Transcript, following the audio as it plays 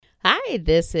Hi,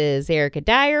 this is Erica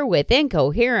Dyer with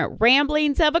Incoherent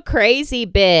Ramblings of a Crazy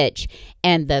Bitch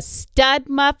and the stud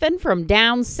muffin from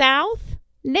down south,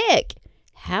 Nick.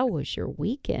 How was your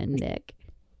weekend, Nick?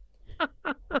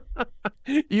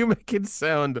 You make it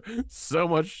sound so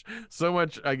much,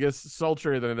 I guess,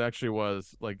 sultrier than it actually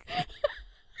was. Like,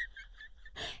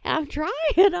 I'm trying.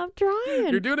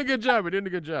 you're doing a good job. You're doing a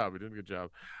good job. You're doing a good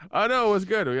job. I know it was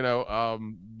good.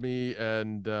 Me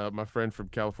and my friend from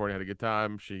California had a good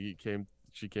time. She came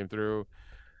through,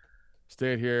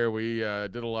 stayed here. We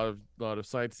did a lot of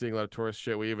sightseeing, a lot of tourist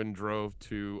shit. We even drove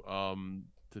to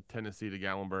Tennessee to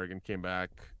Gallenberg and came back.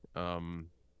 Um,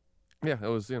 yeah, it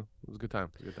was a good time.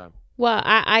 It was a good time. Well,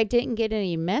 I didn't get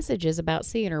any messages about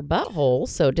seeing her butthole,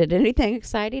 so did anything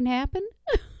exciting happen?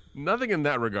 Nothing in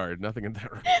that regard. Nothing in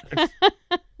that regard.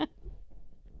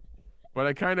 But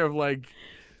I kind of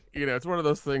it's one of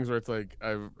those things where it's like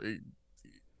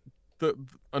the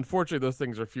unfortunately those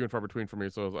things are few and far between for me.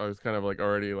 So I was kind of like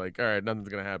already like, all right, nothing's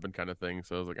gonna happen kind of thing.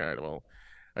 So I was like, all right, well,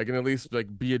 I can at least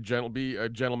like be a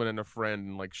gentleman and a friend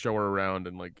and like show her around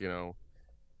and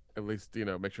at least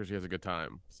make sure she has a good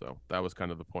time. So that was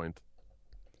kind of the point.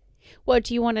 What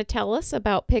do you want to tell us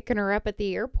about picking her up at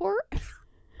the airport?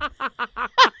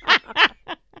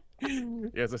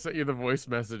 Yes, I sent you the voice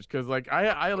message because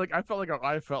I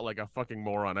felt like a fucking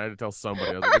moron. I had to tell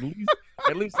somebody. I was like,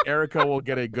 at least Erica will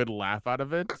get a good laugh out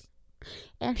of it.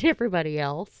 And everybody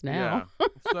else now.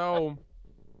 Yeah. So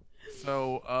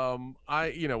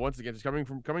I once again just coming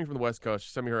from the West Coast,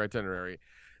 she sent me her itinerary.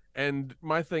 And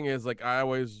my thing is like I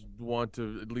always want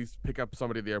to at least pick up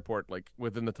somebody at the airport like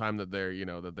within the time that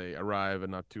that they arrive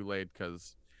and not too late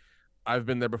because I've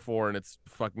been there before and it's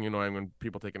fucking annoying when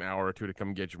people take an hour or two to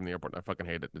come get you from the airport. I fucking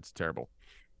hate it. It's terrible.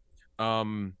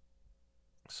 Um,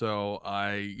 so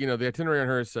the itinerary on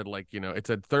her said it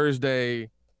said Thursday,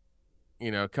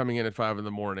 coming in at 5 in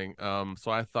the morning.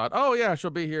 So I thought, oh yeah, she'll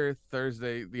be here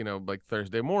Thursday, like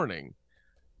Thursday morning.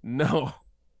 No,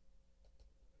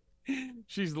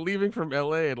 she's leaving from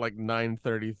LA at like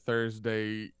 9:30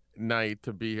 Thursday night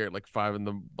to be here at like 5 in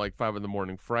the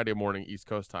morning, Friday morning, East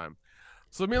Coast time.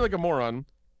 So me like a moron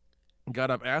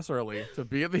got up ass early to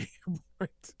be at the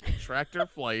airport, tracked her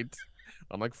flight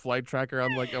on like flight tracker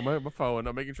on on my phone.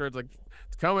 I'm making sure it's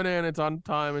coming in, it's on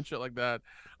time and shit like that.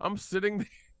 I'm sitting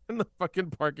in the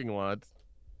fucking parking lot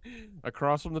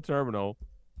across from the terminal.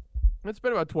 It's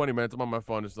been about 20 minutes. I'm on my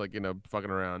phone, just fucking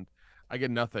around. I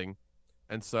get nothing.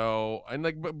 And so, and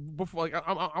like, before, like,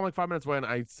 I'm like 5 minutes away, and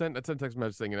I sent a text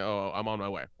message saying, oh, I'm on my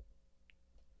way.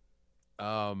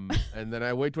 And then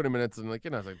I wait 20 minutes, and I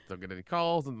was like, don't get any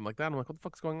calls, and like that. I'm like, what the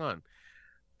fuck's going on?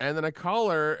 And then I call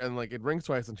her, and like it rings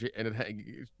twice, and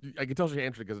I can tell she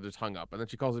answered because it just hung up. And then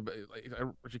she calls me,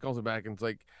 she calls me back, and it's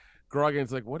like, groggy. And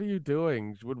it's like, what are you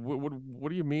doing? What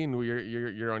do you mean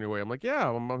you're on your way? I'm like, yeah,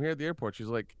 I'm here at the airport. She's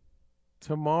like,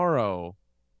 tomorrow.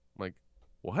 I'm like,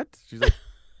 what? She's like,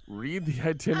 read the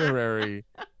itinerary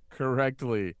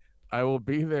correctly. I will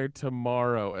be there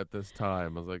tomorrow at this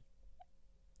time. I was like,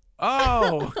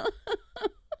 oh,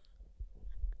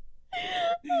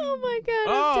 Oh my god, I'm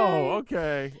oh, dying.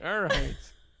 okay, all right.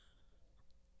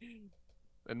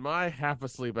 And my half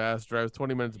asleep ass drives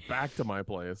 20 minutes back to my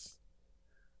place,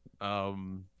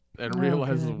 and Oh,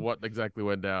 realizes good. what exactly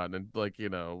went down. And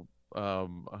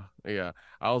yeah,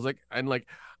 I was like, and like,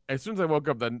 as soon as I woke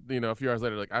up, then a few hours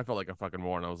later, like I felt like a fucking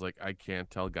moron. I was like, I can't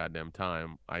tell goddamn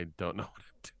time. I don't know what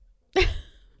to do.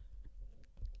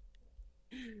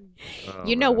 Oh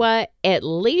You know man, what? At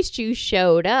least you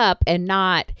showed up and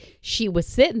not she was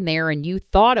sitting there and you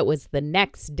thought it was the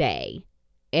next day.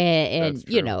 that's And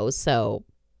true. so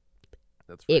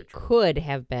That's very it true. could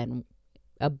have been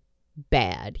a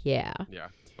bad. Yeah. Yeah,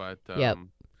 but Yep.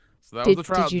 so that was the Did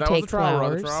trial. you That was the take trial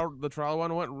run. The flowers? trial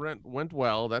one went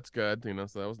well. That's good.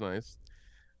 So that was nice.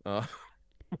 Uh,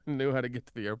 knew how to get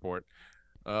to the airport.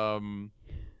 Um,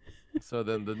 so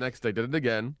then the next day did it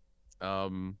again.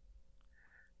 Um,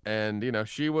 and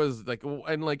she was like,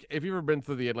 and like if you've ever been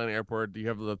to the Atlanta airport, you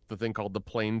have the thing called the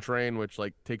plane train, which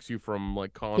like takes you from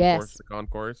like concourse Yes. to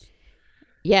concourse.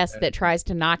 Yes, that And tries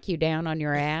to knock you down on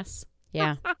your ass.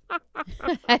 Yeah.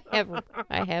 I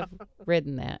have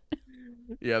ridden that.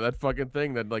 yeah, that fucking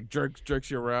thing that like jerks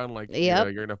you around like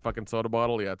Yep. you're in a fucking soda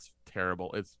bottle. Yeah, it's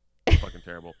terrible. It's fucking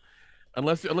terrible.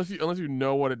 Unless you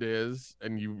know what it is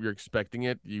and you're expecting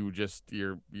it,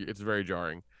 it's very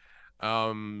jarring.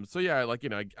 So yeah, like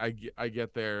I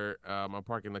get there, I'm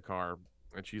parking the car,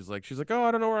 and she's like, oh,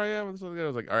 I don't know where I am. And so I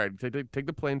was like, all right, take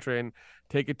the plane train,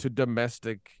 take it to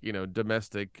domestic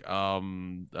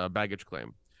baggage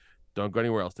claim. Don't go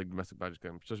anywhere else. Take domestic baggage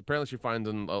claim. So apparently she finds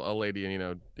a lady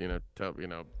and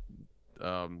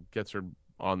gets her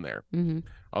on there. Mm-hmm.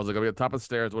 I was like, I'll be at the top of the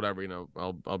stairs, whatever,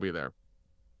 I'll be there.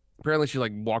 Apparently, she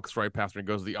like walks right past me and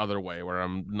goes the other way where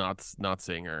I'm not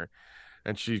seeing her.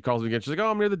 And she calls me again. She's like,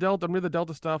 "Oh, I'm near the Delta. I'm near the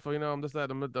Delta stuff. I'm just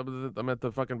that. I'm at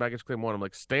the fucking baggage claim one." I'm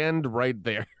like, "Stand right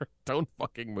there. Don't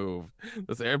fucking move.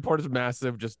 This airport is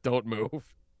massive. Just don't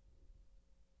move."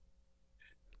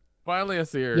 Finally, I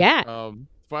see her. Yeah.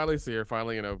 Finally see her.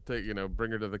 Finally, take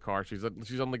bring her to the car. She's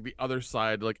on like the other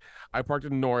side. Like I parked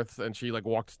in north, and she like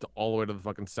walked all the way to the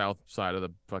fucking south side of the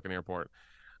fucking airport.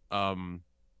 Um,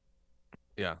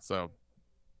 yeah. So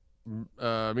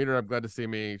meet her up, glad to see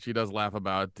me. She does laugh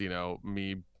about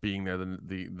me being there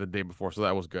the day before, so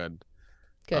that was good.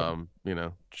 Good.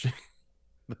 She,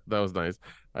 that was nice.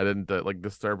 I didn't like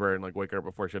disturb her and like wake her up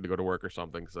before she had to go to work or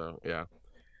something. So yeah.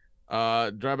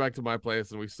 Drive back to my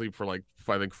place and we sleep for like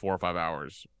I think 4 or 5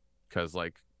 hours because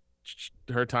like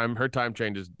her time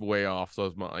changes way off. So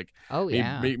it's my like Oh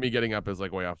yeah. me getting up is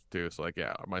like way off too. So like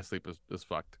yeah, my sleep is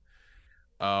fucked.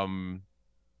 Um,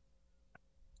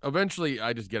 Eventually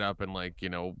I just get up and like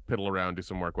piddle around, do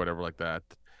some work, whatever like that,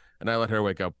 and I let her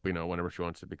wake up whenever she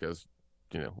wants to because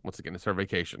once again it's her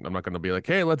vacation. I'm not gonna be like,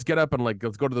 hey, let's get up and like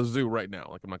let's go to the zoo right now.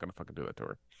 Like I'm not gonna fucking do that to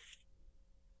her.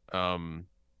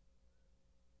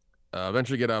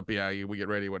 Eventually get up, yeah, we get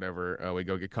ready, whatever. We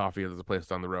go get coffee. There's a place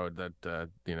down the road that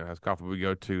has coffee. We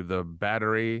go to the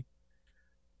Battery,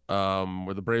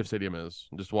 where the Brave Stadium is.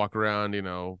 Just walk around,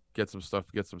 get some stuff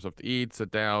to eat, sit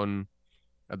down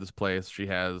at this place. She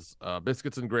has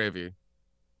biscuits and gravy,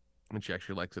 and she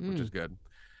actually likes it, which is Mm. good.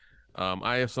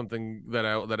 I have something that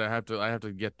I have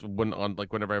to get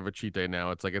whenever I have a cheat day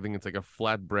now. It's like I think it's like a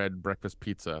flatbread breakfast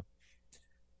pizza.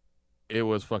 It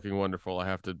was fucking wonderful. I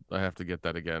have to get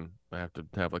that again. I have to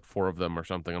have like 4 of them or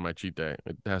something on my cheat day.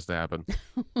 It has to happen.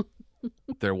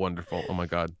 They're wonderful. Oh my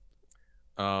god.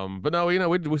 But no,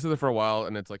 we sit there for a while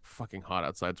and it's like fucking hot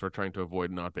outside, so we're trying to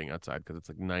avoid not being outside because it's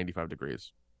like 95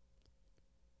 degrees.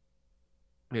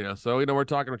 So we're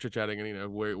talking, we're chit chatting,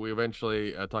 and we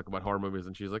eventually talk about horror movies,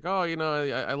 and she's like, "Oh,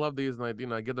 I love these,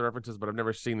 and I get the references, but I've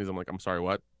never seen these." I'm like, "I'm sorry,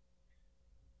 what?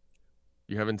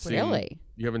 You haven't seen Really?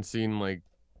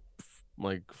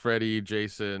 like Freddy,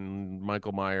 Jason,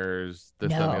 Michael Myers,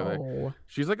 this, that, and the other." No.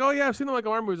 She's like, "Oh yeah, I've seen the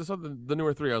Michael Myers movies. I saw the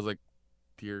newer 3." I was like,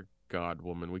 "Dear God,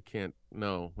 woman, we can't.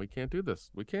 No, we can't do this.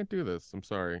 We can't do this. I'm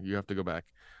sorry. You have to go back."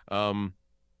 Um.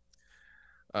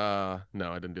 No,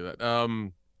 I didn't do that.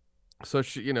 So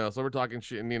so we're talking.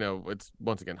 It's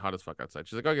once again hot as fuck outside.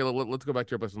 She's like, "Okay, let's go back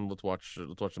to your place and let's watch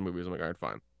the movies." I'm like, "All right,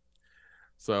 fine."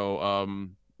 So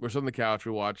we're sitting on the couch.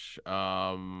 We watch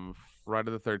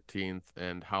Friday the 13th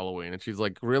and Halloween, and she's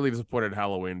like really disappointed at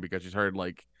Halloween because she's heard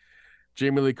like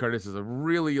Jamie Lee Curtis is a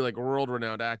really like world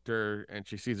renowned actor, and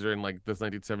she sees her in like this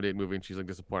 1978 movie, and she's like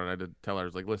disappointed. I had to tell her, I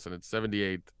was like, "Listen, it's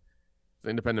 78. It's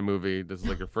an independent movie. This is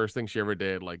like her first thing she ever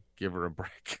did. Like, give her a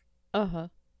break." Uh-huh.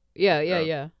 Yeah, yeah, Yeah.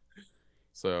 yeah.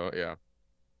 So yeah.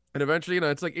 And eventually,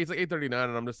 it's like 8:39,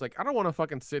 and I'm just like, I don't want to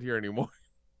fucking sit here anymore.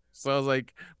 So I was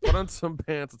like, put on some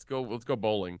pants. Let's go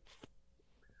bowling.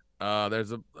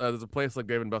 There's a place like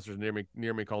Dave and Buster's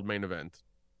near me called Main Event.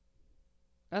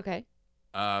 Okay.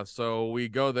 So we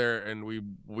go there and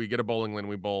we get a bowling lane.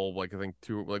 We bowl like I think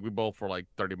we bowl for like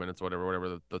 30 minutes,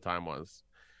 whatever the time was.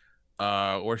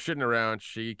 We're shitting around.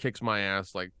 She kicks my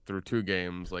ass like through 2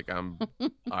 games. Like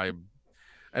I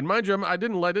and mind you, I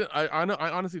didn't let it. I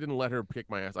honestly didn't let her kick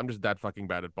my ass. I'm just that fucking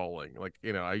bad at bowling. Like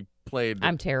I played.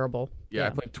 I'm terrible. Yeah, I Yeah.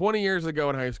 played 20 years ago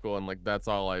in high school, and like that's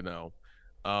all I know.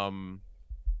 Um,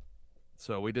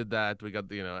 so we did that. We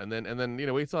got and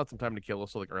then we still had some time to kill.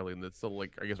 So like early in the still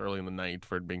like I guess early in the night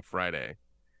for it being Friday,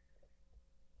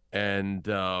 and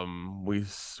we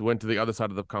went to the other side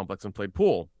of the complex and played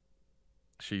pool.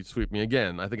 She swept me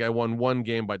again. I think I won 1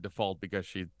 game by default because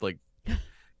she like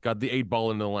got the 8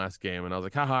 ball in the last game, and I was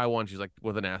like, haha, I won. She's like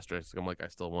with an asterisk. I'm like, I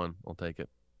still won. I'll take it.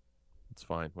 It's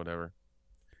fine, whatever.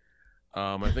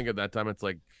 I think at that time it's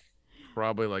like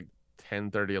probably like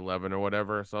 10:30, 11 or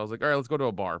whatever. So I was like, all right, let's go to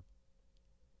a bar.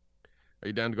 Are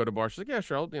you down to go to a bar? She's like, yeah,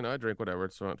 sure. I drink whatever.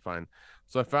 It's fine.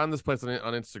 So I found this place on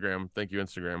Instagram. Thank you,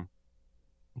 Instagram.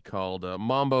 Called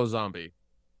Mambo Zombie.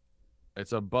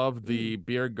 It's above the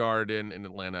beer garden in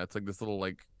Atlanta. It's like this little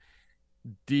like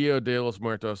Dia de los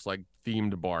Muertos like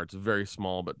themed bar. It's very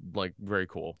small, but like very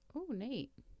cool. Oh, neat.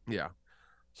 Yeah.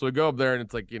 So we go up there and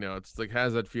it's like, it's like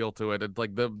has that feel to it. It's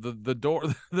like the door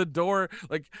the door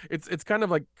like it's kind of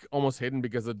like almost hidden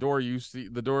because the door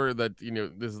that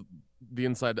this the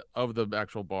inside of the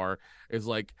actual bar is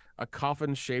like a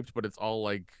coffin shaped, but it's all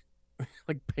like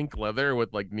like pink leather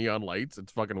with like neon lights.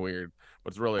 It's fucking weird,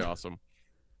 but it's really awesome.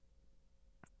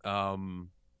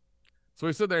 So So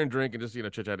we sit there and drink and just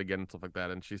chit chat again and stuff like that.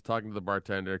 And she's talking to the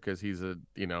bartender because he's a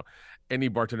any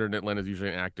bartender in Atlanta is usually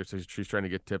an actor, so she's trying to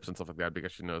get tips and stuff like that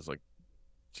because she knows like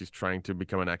she's trying to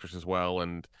become an actress as well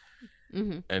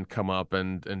Mm-hmm. and come up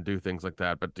and do things like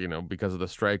that. But because of the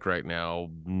strike right now,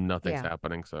 nothing's Yeah.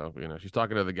 happening. So she's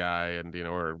talking to the guy and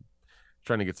we're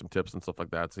trying to get some tips and stuff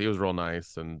like that. So he was real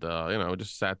nice and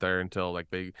just sat there until like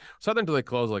they sat there until they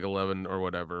closed like 11 or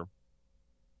whatever.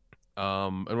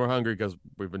 And we're hungry because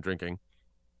we've been drinking.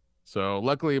 So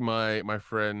luckily, my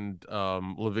friend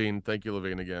Levine, thank you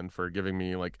Levine again for giving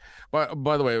me like.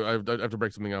 By the way, I have to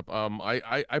break something up.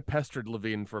 I pestered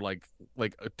Levine for like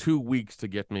 2 weeks to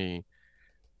get me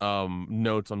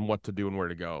notes on what to do and where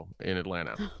to go in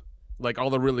Atlanta, like all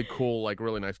the really cool, like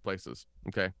really nice places.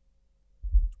 Okay,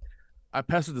 I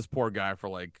pestered this poor guy for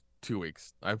like 2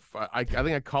 weeks. I think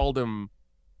I called him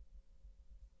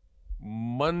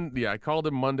Monday. Yeah, I called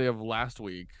him Monday of last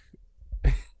week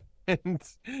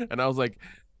and I was like,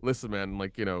 listen, man,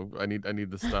 like, I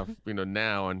need this stuff,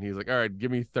 now. And he's like, all right,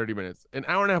 give me 30 minutes. An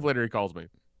hour and a half later, he calls me.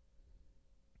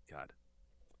 God.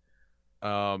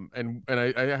 And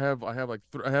I have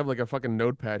like a fucking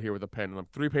notepad here with a pen, and like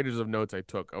 3 pages of notes I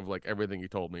took of like everything he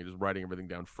told me, just writing everything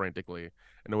down frantically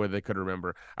in a way they could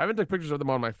remember. I even took pictures of them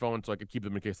on my phone so I could keep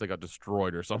them in case they got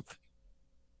destroyed or something.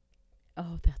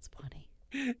 Oh, that's funny.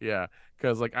 Yeah,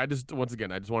 because like I just once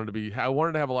again I wanted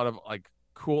to have a lot of like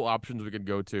cool options we could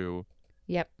go to,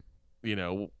 Yep.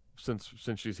 since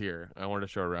she's here. I wanted to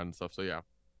show her around and stuff. So yeah.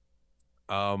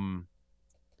 Um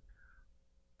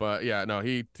but yeah, no,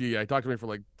 he I talked to me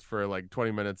for like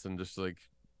 20 minutes and just like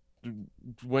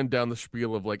went down the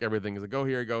spiel of like everything. He's like, go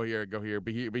here, go here, go here,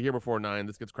 be here before 9.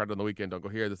 This gets crowded on the weekend. Don't go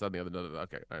here, this, that, and the other.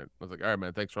 Okay. All right. I was like, all right,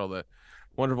 man, thanks for all the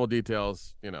wonderful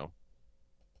details.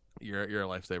 You're a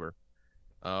lifesaver.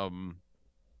 Um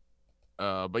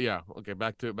but yeah, okay,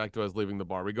 back to us leaving the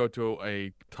bar. We go to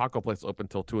a taco place open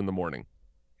till 2 a.m.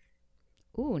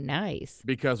 Ooh, nice.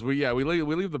 because we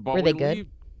leave the bar. Were We they good? leave.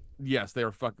 Yes, they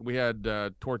were fuck. We had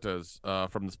tortas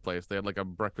from this place. They had like a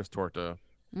breakfast torta,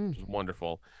 Mm. which was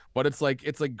wonderful. But it's like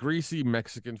greasy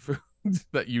Mexican food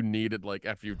that you needed like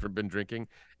after you've been drinking.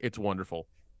 It's wonderful.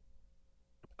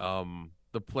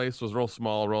 The place was real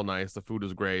small, real nice. The food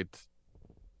was great.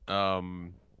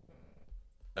 Um,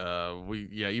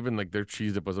 even like their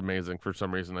cheese dip was amazing for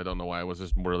some reason. I don't know why. It was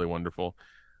just really wonderful.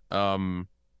 Um,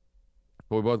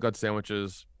 but we both got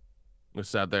sandwiches. We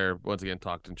sat there once again,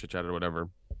 talked and chit chatted or whatever.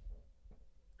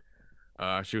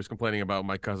 She was complaining about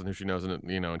my cousin who she knows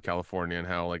in California and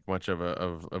how like much of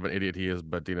an idiot he is,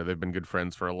 but they've been good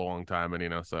friends for a long time,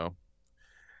 and so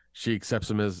she accepts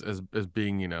him as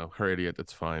being her idiot.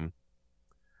 It's fine.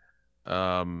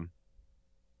 Um,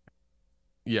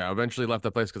 yeah, eventually left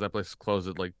that place because that place closed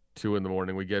at like 2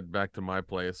 a.m. We get back to my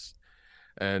place,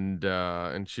 and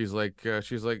she's like I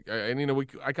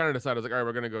kind of decided, I was like, all right,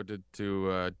 we're gonna go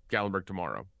to Gallenberg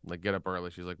tomorrow, like get up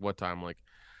early. She's like, what time? Like,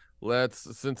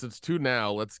 since it's 2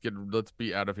 now, let's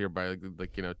be out of here by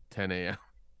like 10 a.m.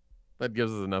 That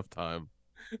gives us enough time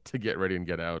to get ready and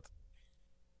get out.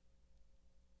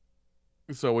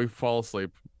 So we fall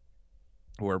asleep.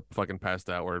 We're fucking passed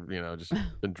out. We're just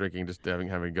been drinking, just having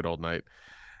a good old night.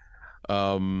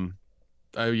 Um,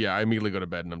 I immediately go to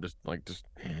bed and I'm just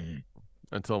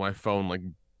until my phone like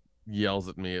yells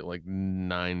at me at like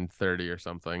 9:30 or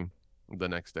something the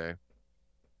next day.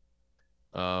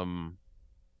 Um,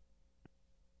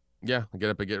 yeah, get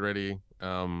up and get ready.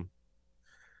 Jump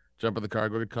in the car,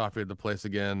 go get coffee at the place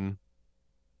again.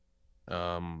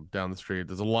 Down the street.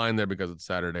 There's a line there because it's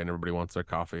Saturday and everybody wants their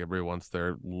coffee. Everybody wants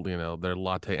their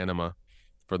latte enema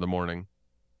for the morning.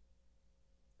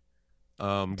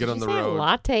 Get Did on you the say road.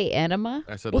 latte enema?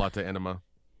 I said latte enema.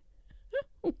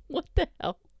 What the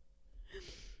hell?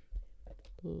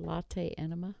 Latte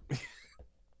enema?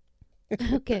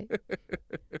 Okay.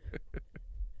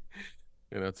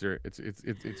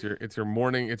 It's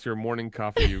your morning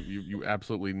coffee you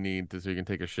absolutely need so you can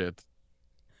take a shit.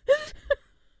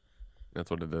 That's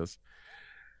what it is.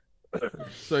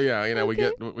 So yeah, Okay. we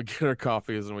get our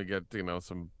coffees and we get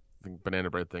some banana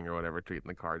bread thing or whatever to eat in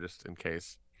the car just in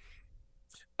case.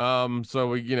 So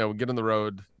we we get on the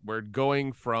road. We're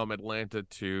going from Atlanta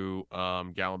to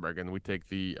Gallenberg, and we take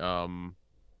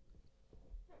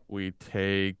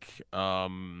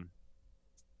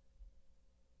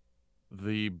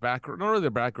the back, not really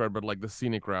the back road, but like the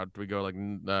scenic route. We go like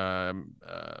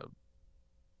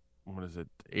what is it,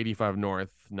 85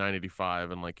 north,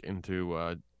 985, and like into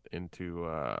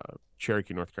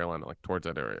Cherokee, North Carolina, like towards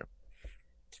that area.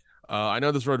 I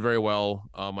know this road very well.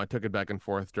 I took it back and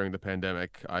forth during the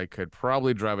pandemic. I could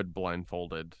probably drive it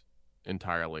blindfolded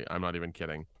entirely. I'm not even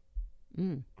kidding.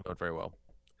 Mm. I know it very well.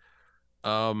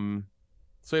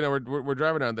 So we're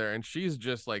driving down there, and she's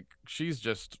just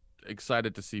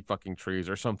excited to see fucking trees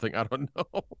or something. I don't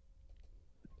know.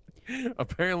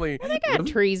 Apparently, Well, they got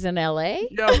trees in L.A.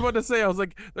 yeah, I was about to say, I was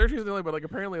like, there's trees in LA, but like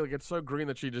apparently, like it's so green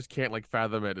that she just can't like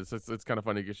fathom it. It's kind of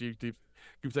funny because she keeps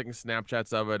taking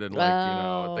Snapchats of it and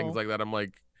like things Oh, like that. I'm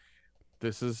like,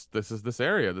 this is this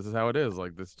area. This is how it is.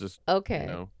 Like this just okay.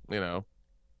 you know.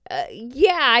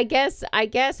 Yeah, I guess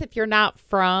if you're not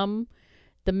from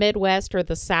the Midwest or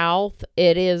the South,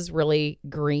 it is really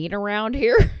green around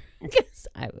here. Guess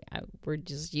we're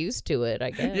just used to it, I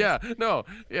guess. Yeah, no,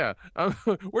 yeah.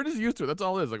 We're just used to it. That's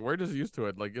all it is. Like we're just used to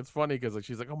it. Like it's funny because like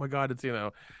she's like, oh my god, it's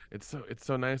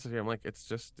so nice here. I'm like, it's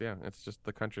just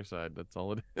the countryside. That's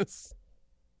all it is.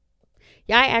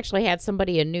 Yeah, I actually had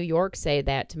somebody in New York say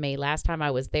that to me last time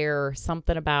I was there.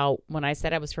 Something about when I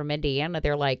said I was from Indiana,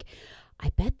 they're like,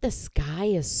 I bet the sky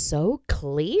is so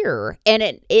clear. And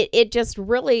it just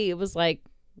really, it was like,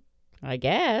 I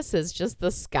guess it's just the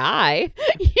sky.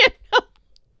 You know?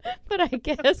 But I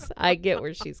guess I get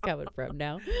where she's coming from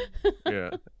now. Yeah,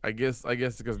 I guess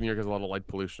because New York has a lot of light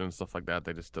pollution and stuff like that.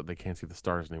 They can't see the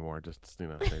stars anymore.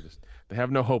 They have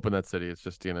no hope in that city. It's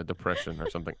just depression or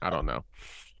something. I don't know.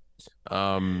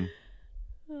 Um,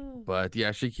 but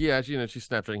yeah, she's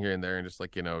Snapchatting here and there and just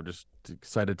like just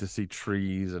excited to see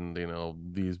trees and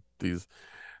these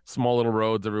small little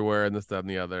roads everywhere and this that and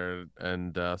the other.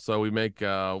 And so we make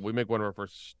one of our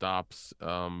first stops.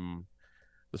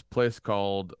 This place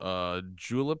called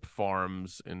Julep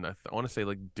Farms in I want to say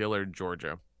like Dillard,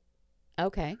 Georgia.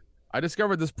 Okay. I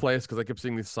discovered this place because I kept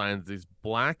seeing these signs, these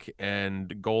black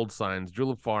and gold signs,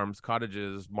 Julep Farms,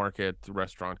 cottages, market,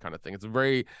 restaurant kind of thing. It's a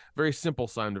very, very simple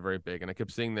sign, but very big. And I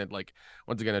kept seeing that like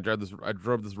once again, I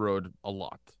drove this road a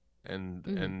lot. And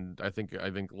Hmm. and I think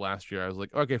last year I was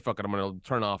like, okay, fuck it, I'm gonna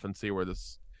turn off and see what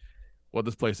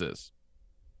this place is.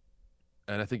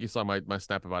 And I think you saw my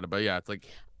snap about it. But yeah, it's like,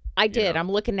 I you did. know, I'm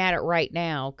looking at it right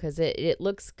now because it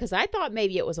looks, because I thought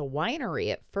maybe it was a winery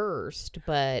at first,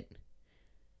 but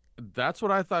that's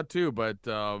what I thought too, but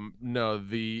no,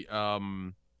 there are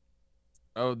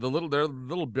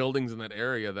little buildings in that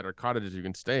area that are cottages you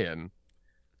can stay in.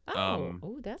 Um,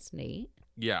 oh, that's neat.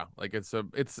 yeah, like it's a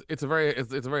very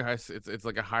high it's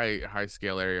like a high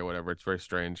scale area, whatever. It's very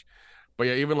strange, but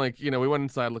yeah, even like we went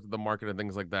inside, looked at the market and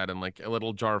things like that, and like a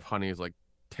little jar of honey is like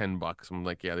 $10. I'm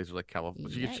like, yeah, these are like California.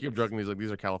 She kept Yikes. joking,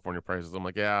 these are California prices. I'm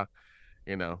like, yeah,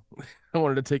 you know, I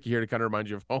wanted to take you here to kind of remind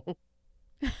you of home.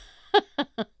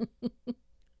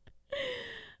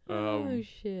 Oh, Um,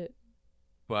 shit.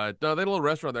 But no, they had a little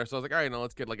restaurant there, so I was like, all right,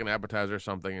 let's get like an appetizer or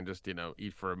something and just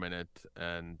eat for a minute,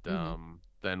 and Hmm.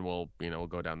 then we'll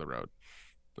go down the road.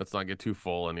 Let's not get too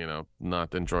full and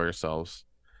not enjoy ourselves.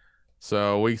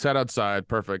 So we sat outside,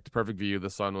 perfect view. The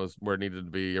sun was where it needed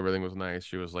to be. Everything was nice.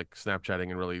 She was like Snapchatting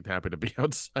and really happy to be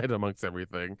outside amongst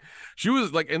everything. She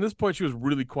was like, in this point, she was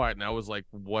really quiet, and I was like,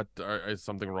 "What? Is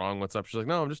something wrong? What's up?" She's like,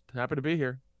 "No, I'm just happy to be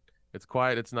here. It's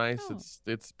quiet. It's nice. Oh,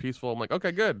 It's peaceful." I'm like,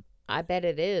 "Okay, good." I bet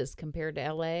it is compared to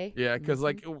LA. Yeah, because Hmm.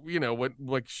 like what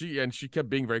like she kept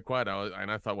being very quiet.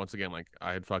 And I thought once again like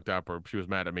I had fucked up or she was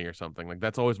mad at me or something. Like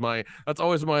that's always my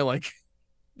like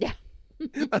Yeah.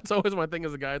 that's always my thing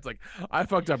as a guy. It's like I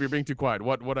fucked up. You're being too quiet.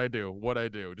 What I do? What I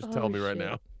do? Just tell Oh, me right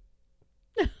now.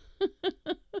 shit.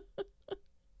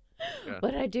 Yeah,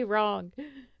 What I do wrong? yeah.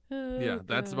 Oh,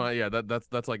 That's God. my yeah.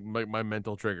 That's like my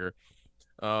mental trigger.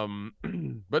 Um,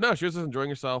 but no, she was just enjoying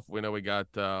herself. We got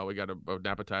an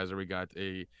appetizer. We got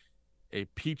a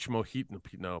peach mojito.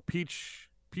 No, peach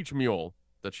mule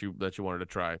that she wanted to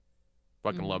try.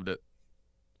 Fucking Hmm. loved it.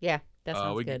 Yeah, that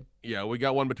sounds We good. yeah, we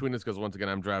got one between us because once again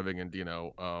I'm driving and she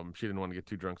didn't want to get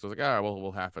too drunk, so I was like, all right, well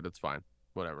we'll half it. It's fine,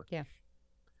 whatever. Yeah.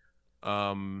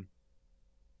 Um,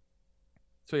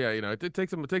 so yeah, it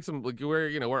takes some like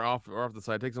we're off the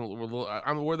side. It takes some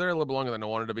we're there a little bit longer than I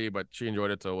wanted to be, but she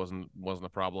enjoyed it, so it wasn't a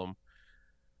problem.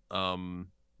 Um,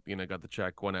 got the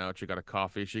check, went out. She got a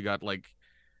coffee. She got like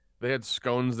they had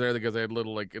scones there because they had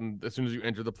little like, and as soon as you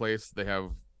enter the place, they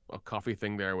have a coffee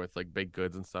thing there with like baked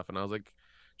goods and stuff. And I was like,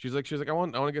 she's like, I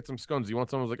want to get some scones. Do you want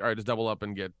some? I was like, all right, just double up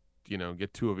and get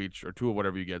two of each or two of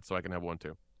whatever you get, so I can have one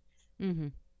too. Hmm.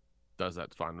 Does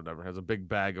that fine, whatever. Has a big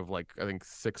bag of like I think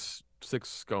six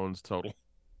scones total.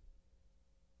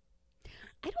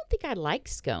 I don't think I like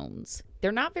scones.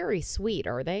 They're not very sweet,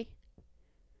 are they?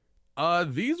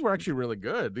 These were actually really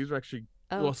good. These were actually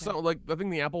Oh, well, okay. so like I think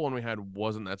the apple one we had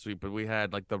wasn't that sweet, but we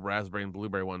had like the raspberry and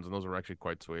blueberry ones, and those were actually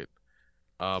quite sweet.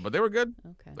 But they were good.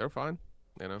 Okay. They were fine.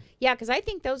 You know. Yeah, because I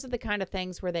think those are the kind of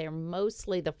things where they're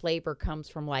mostly the flavor comes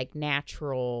from like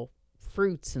natural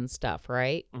fruits and stuff,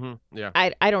 right? Yeah.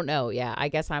 I don't know. Yeah, I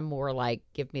guess I'm more like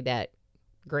give me that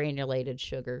Granulated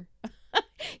sugar.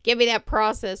 Give me that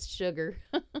processed sugar.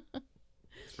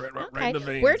 Spread right in Okay. the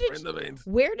veins. Right in the veins.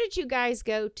 Where did you guys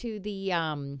go to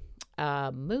the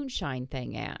moonshine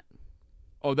thing at?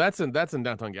 Oh, that's in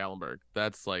downtown Gallenberg.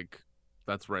 That's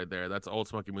right there. That's Old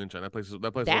Smoky Moonshine. That place is one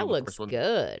That of the first looks ones.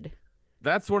 good.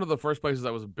 That's one of the first places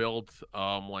that was built,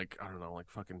 like I don't know, like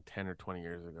fucking 10 or 20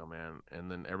 years ago, man.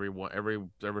 And then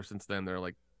ever since then, they're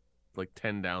like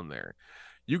 10 down there.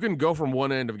 You can go from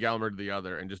one end of Gallimard to the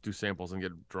other and just do samples and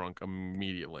get drunk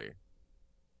immediately.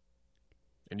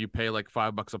 And you pay like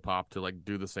 $5 a pop to like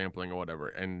do the sampling or whatever,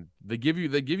 and they give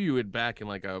you it back in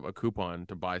like a coupon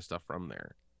to buy stuff from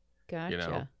there. You know,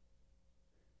 Gotcha.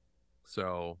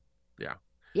 so yeah,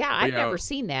 Yeah, but I'd yeah. never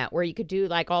seen that where you could do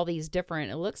like all these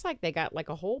different. It looks like they got like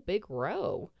a whole big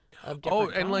row of Oh,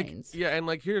 different and like kinds. yeah, and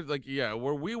like here's like yeah,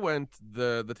 where we went,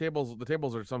 the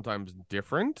tables are sometimes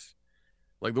different.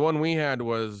 Like the one we had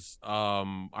was I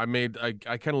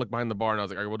kind of looked behind the bar and I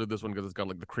was like, all right, we'll do this one because it's got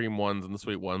like the cream ones and the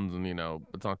sweet ones, and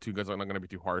it's not too good, so it's not gonna be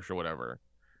too harsh or whatever.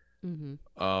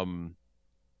 Mm-hmm. Um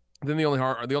then the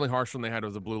only harsh one they had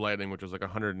was the Blue Lightning, which was like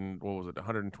 100 and what was it,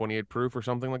 128 proof or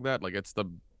something like that. Like it's the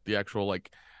actual like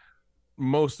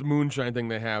most moonshine thing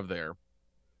they have there.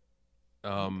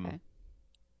 Um Okay.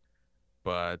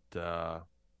 but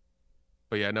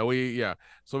yeah, no,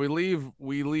 so we leave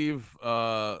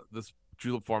this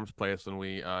Julep Farms place, and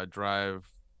we drive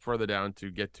further down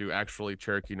to get to actually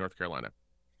Cherokee, North Carolina.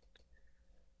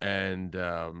 And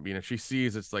she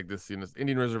sees it's like this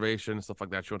Indian reservation, stuff like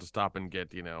that. She wants to stop and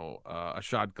get a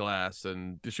shot glass,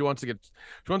 and she wants to get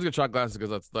shot glasses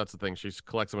because that's the thing. She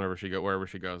collects them wherever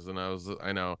she goes. And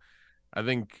I know, I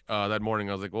think that morning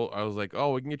I was like,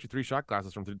 oh, we can get you 3 shot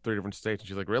glasses from three different states. And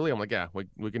she's like, really? I'm like, yeah,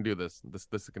 we can do this.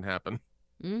 This can happen.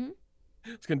 Mm-hmm.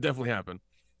 This can definitely happen.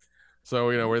 So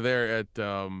we're there at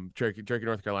Cherokee,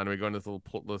 North Carolina. We go in this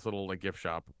little like gift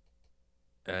shop,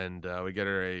 and we get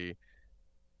her a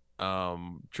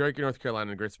Cherokee, North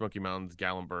Carolina, Great Smoky Mountains,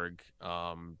 Gallenberg,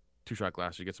 2 shot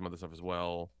glass. She gets some other stuff as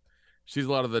well. She sees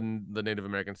a lot of the Native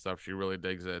American stuff. She really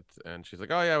digs it, and she's like,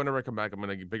 "Oh yeah, whenever I come back, I'm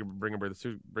gonna bring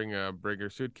her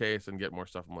suitcase and get more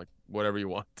stuff." I'm like, "Whatever you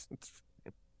want."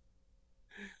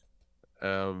 She's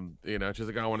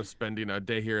like, "I want to spend a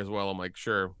day here as well." I'm like,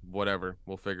 "Sure, whatever,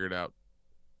 we'll figure it out."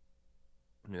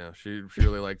 She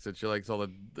really likes it. She likes all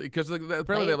the because like, apparently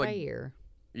Play they it have by like ear.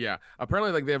 yeah,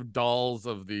 apparently like they have dolls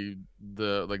of the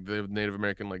Native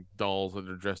American like dolls that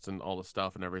are dressed in all the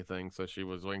stuff and everything. So she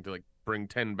was willing to like bring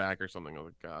 10 back or something. I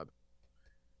was like, God,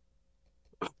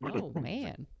 Oh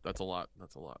man. that's a lot.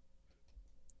 That's a lot.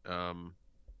 Um,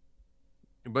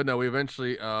 but no, we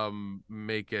eventually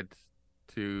make it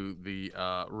to the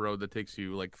road that takes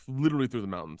you like literally through the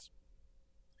mountains.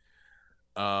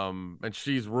 And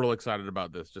she's real excited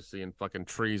about this, just seeing fucking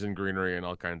trees and greenery and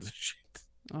all kinds of shit.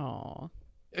 Oh,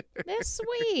 that's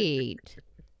sweet.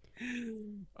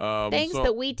 Things So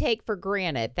that we take for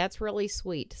granted. That's really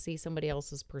sweet to see somebody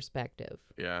else's perspective.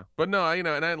 yeah, but no,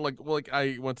 and I like well, like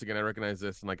I once again I recognize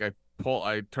this, and like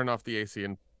I turn off the AC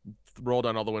and roll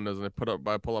down all the windows, and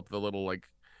I pull up the little like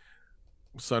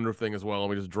sunroof thing as well, and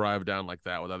we just drive down like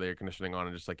that without the air conditioning on,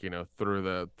 and just like through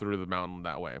the mountain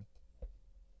that way,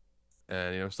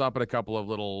 and stop at a couple of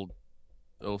little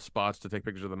spots to take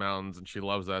pictures of the mountains, and she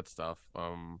loves that stuff.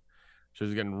 She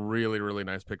was getting really really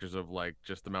nice pictures of like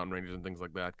just the mountain ranges and things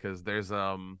like that because there's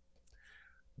a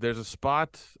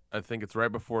spot. I think it's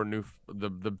right before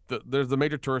there's the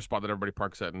major tourist spot that everybody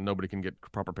parks at and nobody can get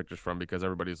proper pictures from because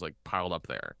everybody's like piled up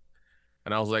there.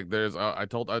 And I was like, I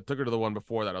took her to the one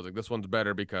before that. I was like, this one's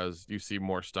better because you see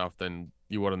more stuff than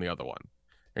you would on the other one,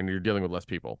 and you're dealing with less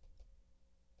people.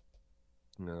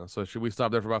 So we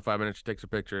stopped there for about 5 minutes. She takes her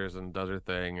pictures and does her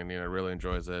thing, and really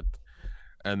enjoys it.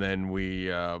 And then we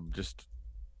just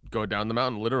go down the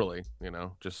mountain, literally.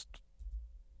 Just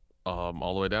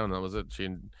all the way down. That was it. She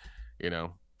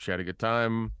had a good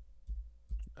time.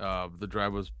 The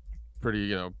drive was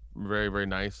pretty, very very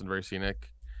nice and very scenic.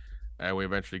 And we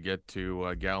eventually get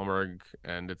to Gallenberg,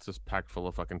 and it's just packed full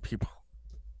of fucking people.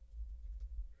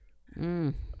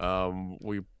 Mm.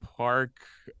 We park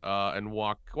and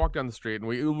walk down the street, and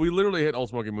we literally hit Old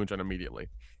Smoky Moonshine immediately.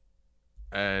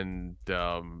 And it's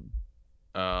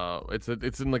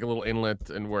in like a little inlet,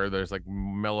 and where there's like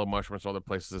mellow mushrooms and other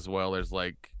places as well. There's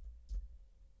like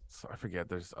I forget.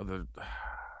 There's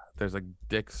like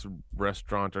Dick's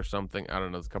restaurant or something. I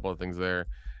don't know. There's a couple of things there.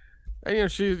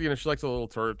 And she likes a little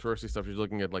touristy stuff. She's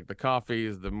looking at like the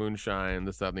coffees, the moonshine,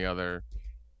 this, that, and the other.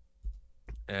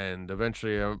 And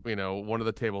eventually, one of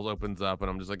the tables opens up, and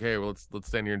I'm just like, hey, well, let's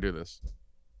stand here and do this.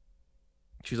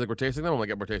 She's like, we're tasting them. I'm like,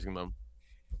 yeah, we're tasting them.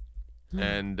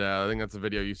 and I think that's a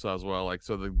video you saw as well. Like,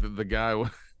 so the guy,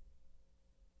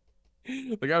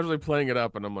 the guy was really playing it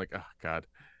up, and I'm like, oh god.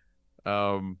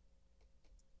 Um,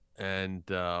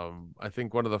 I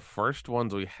think one of the first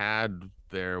ones we had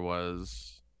there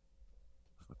was,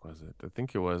 what was it? I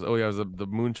think it was. Oh yeah, it was the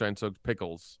moonshine soaked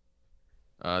pickles.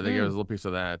 They gave us a Mm. little piece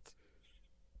of that.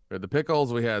 We had the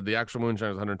pickles. We had the actual moonshine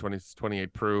was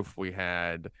 128 proof. We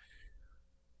had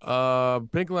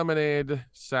pink lemonade,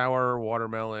 sour,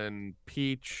 watermelon,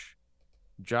 peach,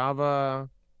 Java,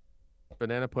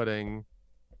 banana pudding,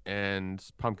 and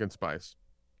pumpkin spice.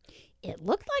 It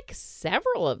looked like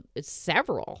several.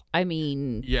 I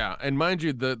mean, Yeah, and mind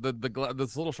you,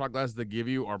 this little shot glasses they give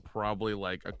you are probably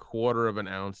like a quarter of an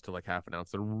ounce to like half an ounce.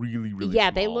 They're really really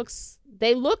yeah, small.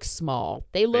 they look small.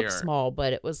 They They look are. small,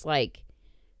 but it was like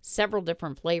several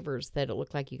different flavors that it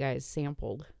looked like you guys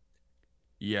sampled.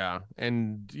 Yeah,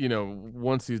 and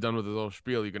once he's done with his little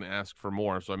spiel, you can ask for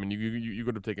more. So I mean, you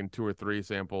could have taken 2 or 3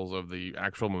 samples of the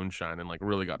actual moonshine and like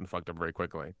really gotten fucked up very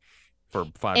quickly for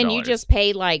five And you dollars. just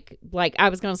pay like I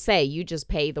was going to say, you just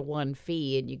pay the one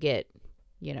fee and you get,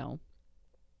 you know,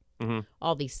 Mm-hmm.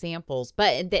 all these samples.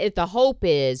 But the hope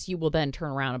is you will then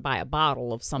turn around and buy a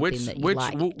bottle of something that you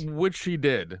liked. Which she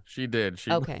did. She did.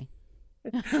 She Okay.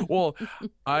 well,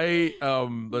 I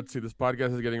let's see. This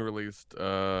podcast is getting released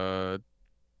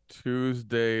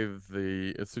Tuesday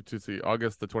it's Tuesday,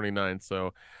 August the 29th.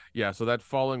 So yeah, so that's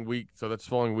following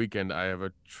weekend I have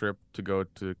a trip to go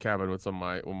to cabin with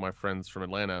my friends from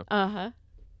Atlanta. Uh-huh.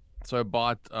 So I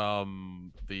bought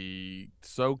the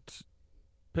soaked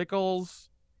pickles,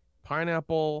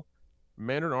 pineapple,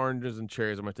 mandarin oranges, and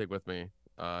cherries I'm gonna take with me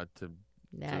to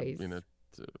Nice.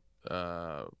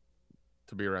 to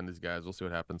to be around these guys. We'll see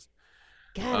what happens.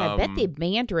 God, I bet the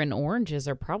mandarin oranges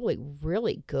are probably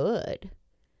really good.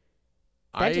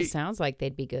 That just sounds like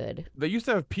they'd be good. They used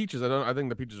to have peaches. I think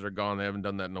the peaches are gone. They haven't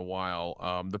done that in a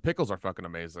while. The pickles are fucking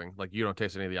amazing. Like you don't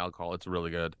taste any of the alcohol. It's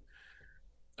really good.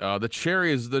 The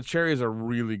cherries are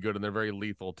really good, and they're very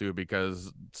lethal too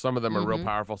because some of them are real Mm-hmm.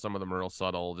 powerful, some of them are real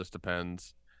subtle. Just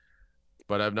depends.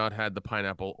 But I've not had the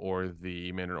pineapple or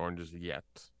the mandarin oranges yet,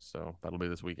 so that'll be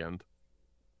this weekend.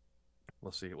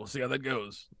 We'll see. We'll see how that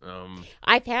goes.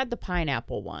 I've had the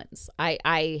pineapple ones.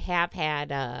 I have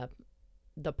had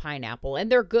the pineapple,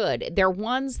 and they're good. They're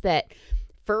ones that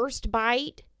first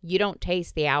bite you don't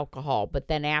taste the alcohol, but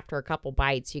then after a couple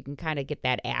bites you can kind of get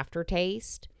that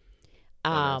aftertaste.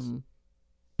 Nice.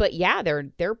 But yeah,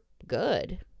 they're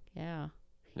good. Yeah.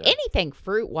 Yeah. Anything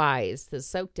fruit wise that's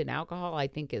soaked in alcohol, I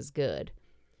think is good.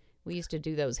 We used to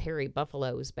do those hairy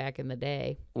buffaloes back in the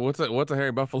day. What's a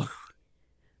hairy buffalo?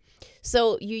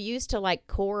 So you used to like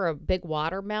core a big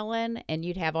watermelon and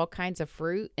you'd have all kinds of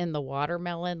fruit in the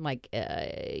watermelon. Like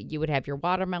you would have your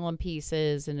watermelon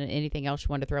pieces and anything else you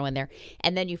want to throw in there.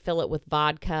 And then you fill it with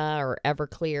vodka or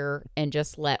Everclear and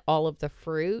just let all of the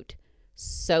fruit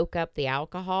soak up the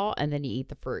alcohol and then you eat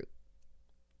the fruit.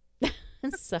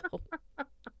 So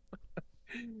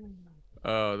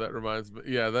Oh, that reminds me.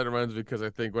 Yeah, that reminds me because I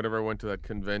think whenever I went to that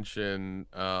convention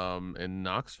in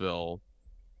Knoxville,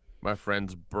 my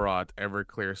friends brought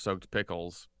Everclear soaked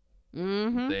pickles.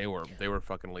 mm-hmm. They were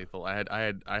fucking lethal. I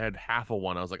had half of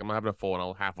one. I was like, I'm not having a full one.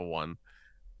 I'll have half of one,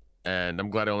 and I'm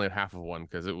glad I only had half of one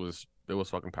because it was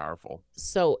fucking powerful.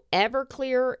 So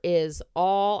Everclear is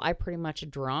all I pretty much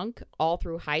drunk all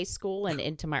through high school and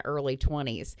into my early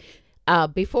 20s.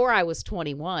 Before I was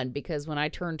 21, because when I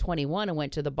turned 21 and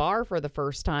went to the bar for the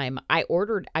first time, I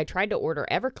tried to order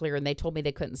Everclear and they told me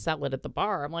they couldn't sell it at the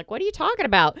bar. I'm like, what are you talking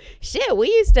about? Shit, we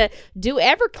used to do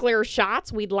Everclear shots.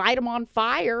 We'd light them on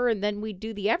fire and then we'd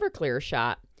do the Everclear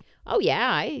shot. Oh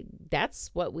yeah, that's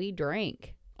what we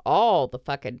drank all the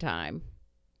fucking time.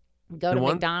 Go to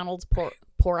McDonald's,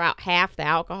 pour out half the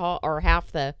alcohol or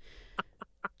half the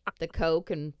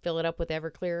Coke and fill it up with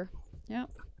Everclear. Yep.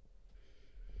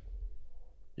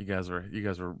 You guys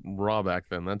were raw back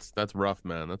then. That's rough,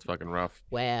 man. That's fucking rough.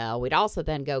 Well, we'd also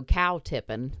then go cow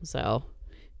tipping. So,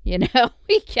 we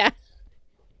got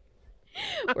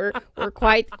we're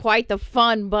quite the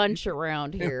fun bunch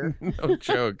around here. No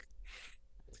joke.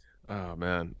 Oh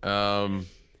man.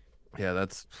 Yeah,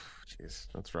 that's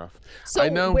rough. So, I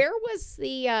know. where was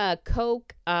the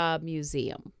Coke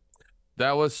museum?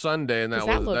 That was Sunday, and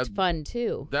that looked fun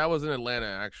too. That was in Atlanta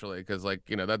actually, because like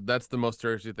that's the most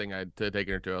touristy thing I'd taken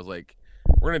her to. I was like,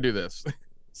 we're gonna do this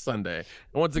Sunday.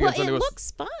 And once again, Well, Sunday it was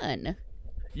looks fun.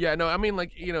 Yeah, no, I mean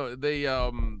like they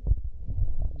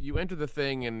you enter the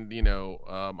thing, and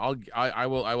I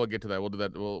will get to that. We'll do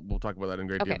that. We'll talk about that in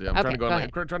great Okay. detail. I'm Okay. Go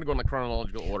ahead. trying to go in like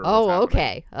chronological order of what's Oh, happening.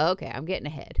 okay. Okay. I'm getting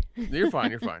ahead. You're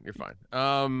fine. You're fine. You're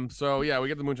fine. So yeah, we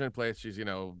get the moonshine place. She's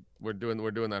we're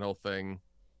doing that whole thing.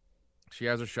 She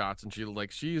has her shots, and she's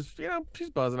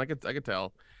buzzing. I could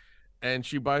tell. And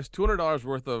she buys $200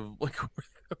 worth of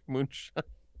moonshine.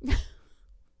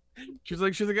 She's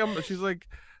like,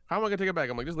 how am I gonna take it back?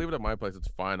 I'm like, just leave it at my place. It's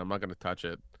fine. I'm not gonna touch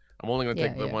it. I'm only gonna Yeah.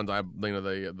 take the Yeah. ones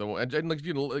and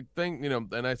like thing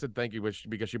And I said thank you,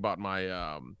 because she bought my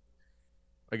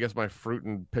I guess my fruit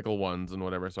and pickle ones and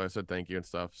whatever. So I said thank you and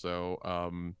stuff. So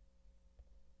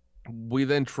we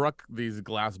then truck these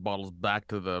glass bottles back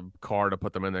to the car to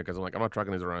put them in there, because I'm like, I'm not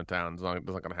trucking these around town. It's not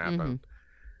gonna happen.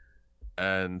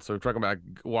 And so we truck them back,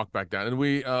 walk back down, and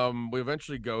we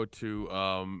eventually go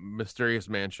to Mysterious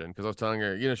Mansion, because I was telling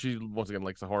her, she once again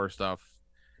likes the horror stuff.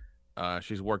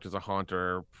 She's worked as a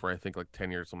haunter for I think like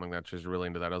 10 years, something like that. She's really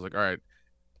into that. I was like, all right,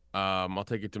 I'll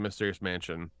take you to Mysterious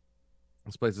Mansion.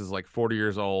 This place is like 40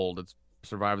 years old. It's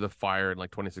survived the fire in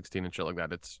like 2016 and shit like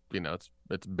that. It's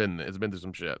it's been through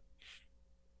some shit.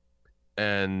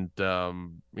 And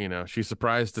she's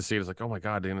surprised to see it. It's like, oh my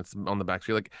god, dude, it's on the back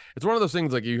street. Like, it's one of those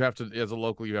things, like, you have to, as a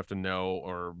local, you have to know,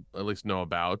 or at least know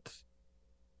about,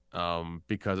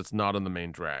 because it's not on the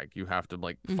main drag. You have to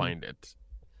like find it.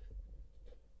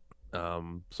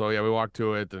 So yeah, we walk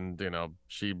to it, and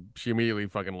she immediately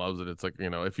fucking loves it. It's like,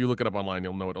 if you look it up online,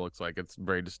 you'll know what it looks like. It's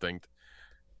very distinct.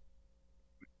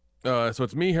 So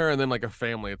it's me, her, and then like a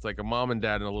family. It's like a mom and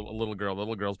dad and a little girl. The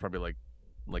little girl's probably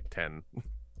like 10.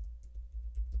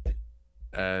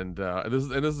 And this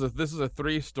is a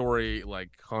 3-story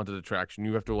like haunted attraction.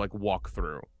 You have to like walk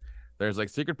through. There's like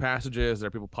secret passages. There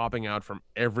are people popping out from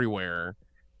everywhere.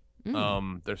 There's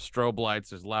strobe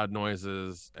lights. There's loud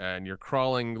noises, and you're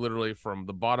crawling literally from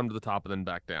the bottom to the top and then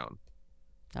back down.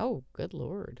 Oh, good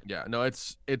lord. Yeah, no,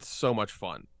 it's so much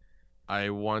fun. I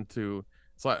want to.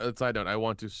 Side note, I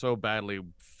want to so badly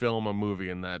film a movie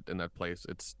in that place.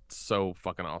 It's so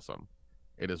fucking awesome.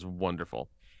 It is wonderful.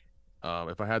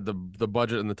 If I had the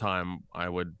budget and the time, I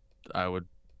would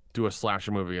do a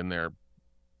slasher movie in there,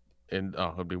 and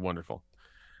it'd be wonderful.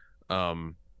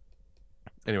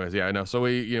 Anyways, yeah, I know. So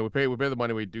we pay the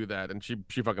money, we do that, and she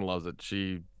fucking loves it.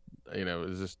 She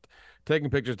is just taking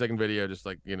pictures, taking video, just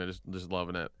like just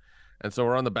loving it. And so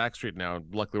we're on the back street now.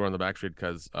 Luckily, we're on the back street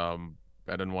because I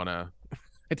didn't want to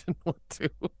I didn't want to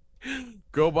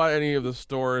go by any of the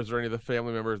stores or any of the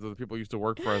family members or the people who used to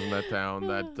work for us in that town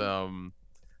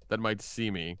that might see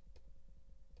me.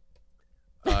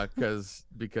 Because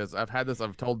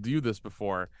I've told you this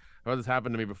before. I've had this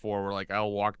happen to me before, where like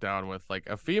I'll walk down with like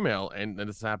a female, and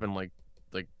this happened like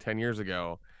 10 years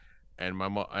ago, and my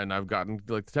mom, and I've gotten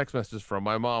like text messages from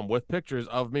my mom with pictures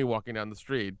of me walking down the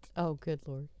street. Oh, good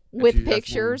lord. And With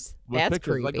pictures? with That's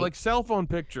pictures, creepy. like cell phone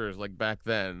pictures, like back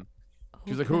then.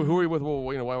 She's like, Okay. who are you with? Well,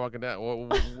 why are you walking down?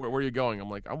 Where are you going?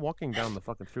 I'm like, I'm walking down the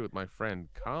fucking street with my friend.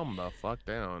 Calm the fuck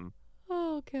down.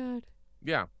 Oh, God.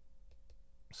 Yeah.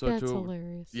 So That's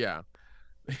hilarious. yeah.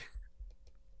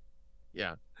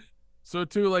 Yeah. So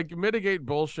to like mitigate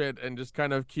bullshit and just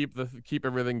kind of keep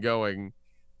everything going,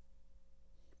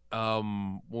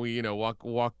 we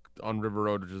walk on River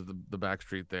Road, which is the back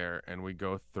street there, and we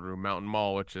go through Mountain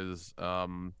Mall, which is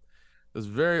this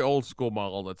very old school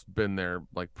mall that's been there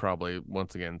like probably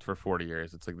once again for 40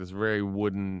 years. It's like this very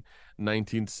wooden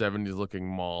 1970s looking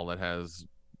mall that has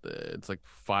it's like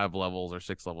 5 levels or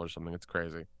 6 levels or something. It's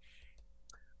crazy.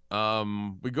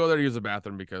 We go there to use the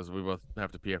bathroom because we both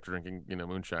have to pee after drinking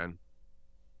moonshine.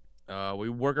 We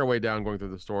work our way down, going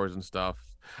through the stores and stuff.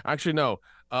 Actually, no.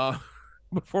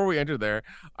 Before we enter there,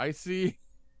 I see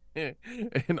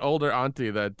an older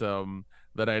auntie that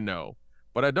I know,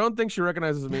 but I don't think she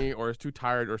recognizes me or is too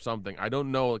tired or something. I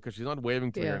don't know, because she's not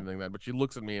waving to me or anything like that, but she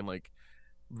looks at me and like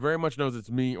very much knows it's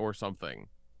me or something.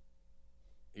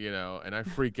 And I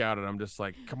freak out, and I'm just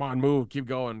like, come on, move, keep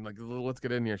going, like, let's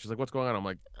get in here. She's like, what's going on? I'm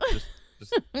like,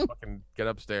 just fucking get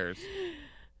upstairs.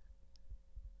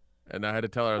 And I had to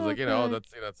tell her, I was like,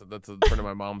 that's a friend of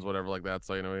my mom's, whatever, like that.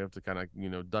 So, we have to kind of,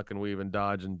 duck and weave and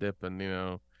dodge and dip and,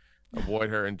 avoid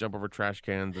her and jump over trash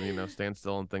cans and, stand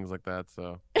still and things like that.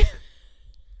 So,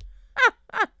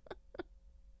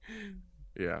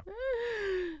 yeah.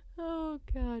 Oh,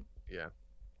 God. Yeah.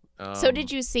 So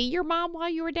did you see your mom while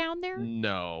you were down there?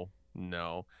 No.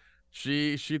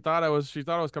 She thought I was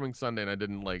coming Sunday, and I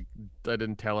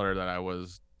didn't tell her that I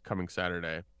was coming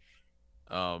Saturday.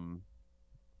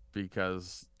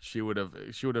 Because she would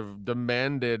have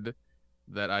demanded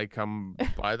that I come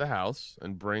by the house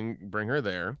and bring her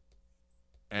there,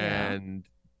 and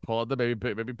pull out the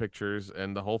baby pictures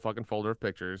and the whole fucking folder of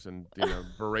pictures, and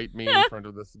berate me in front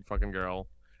of this fucking girl,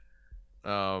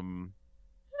 and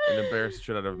embarrass the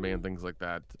shit out of me and things like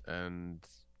that. And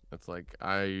it's like,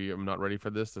 I am not ready for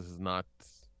this. This is not.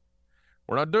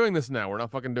 We're not doing this now. We're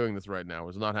not fucking doing this right now.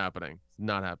 It's not happening. It's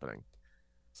not happening.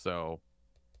 So,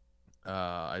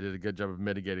 I did a good job of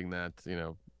mitigating that,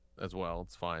 as well.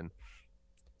 It's fine.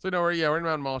 So we're in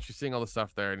Mountain Mall. She's seeing all the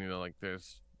stuff there, and like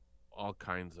there's all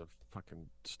kinds of fucking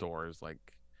stores, like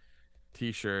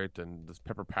T-shirt and this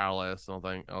Pepper Palace and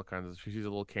all kinds of. She sees a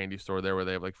little candy store there where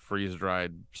they have like freeze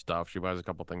dried stuff. She buys a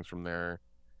couple things from there,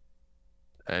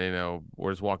 and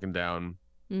we're just walking down,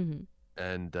 and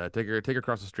take her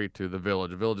across the street to the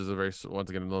Village. The Village is once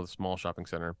again another small shopping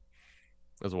center,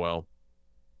 as well.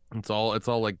 It's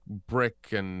all like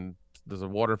brick, and there's a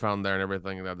water fountain there and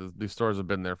everything. These stores have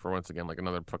been there for, once again, like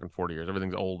another fucking 40 years.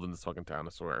 Everything's old in this fucking town, I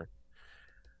swear.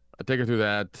 I take her through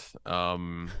that.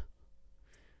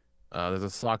 There's a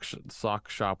sock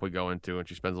shop we go into, and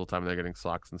she spends a little time there getting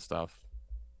socks and stuff.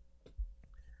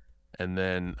 And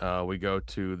then we go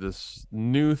to this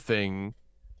new thing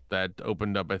that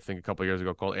opened up, I think, a couple years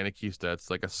ago, called Anarchista.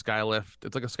 It's like a skylift.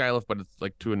 It's like a skylift, but it's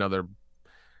like to another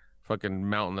fucking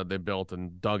mountain that they built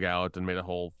and dug out and made a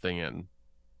whole thing in.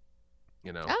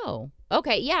 Oh,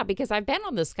 okay, yeah, because I've been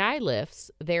on the sky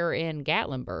lifts there in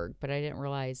Gatlinburg, but I didn't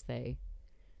realize they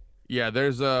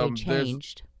there's they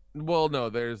changed.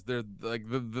 There's like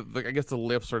the I guess the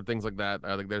lifts or things like that.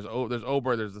 I think there's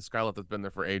Ober, there's the skylift that's been there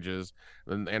for ages.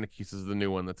 Then Anarchist is the new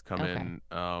one that's come in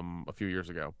a few years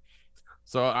ago.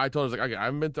 So I told her, like, okay, I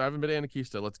haven't been to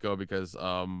Anarchista. Let's go, because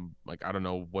like, I don't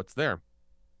know what's there.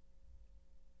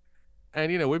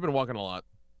 And we've been walking a lot.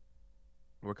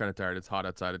 We're kind of tired. It's hot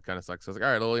outside. It kind of sucks. So I was like,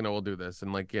 all right, well, we'll do this.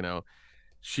 And like,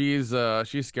 she's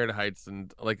scared of heights,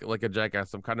 and like a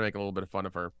jackass. I'm kind of making a little bit of fun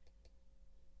of her.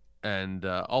 And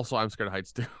also, I'm scared of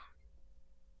heights too.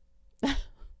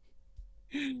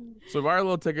 So buy our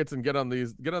little tickets and get on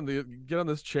this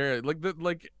chair.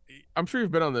 Like I'm sure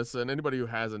you've been on this, and anybody who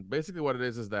hasn't, basically what it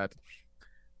is that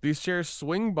these chairs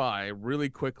swing by really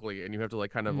quickly, and you have to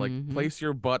like kind of like place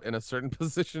your butt in a certain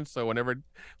position, so whenever it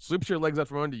sweeps your legs out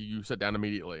from under you, you sit down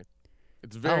immediately.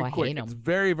 It's very quick. It's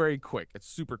very, very quick. It's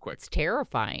super quick. It's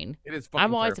terrifying. It is fucking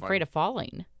I'm always terrifying. afraid of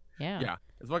falling. Yeah. Yeah,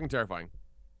 it's fucking terrifying.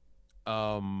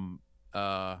 And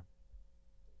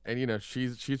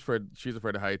she's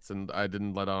afraid of heights, and I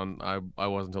didn't let on. I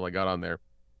wasn't until I got on there.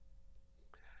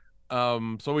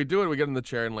 So we do it. We get in the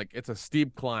chair, and like, it's a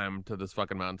steep climb to this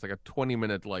fucking mountain. It's like a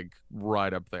 20-minute like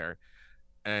ride up there,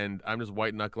 and I'm just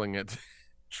white knuckling it,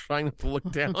 trying not to look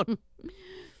down,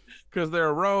 because there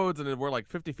are roads, and we're like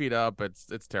 50 feet up. It's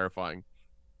terrifying.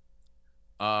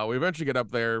 We eventually get up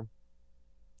there,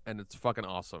 and it's fucking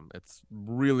awesome. It's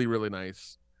really, really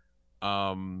nice.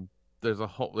 There's a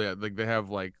whole, like, they have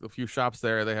like a few shops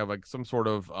there. They have like some sort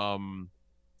of what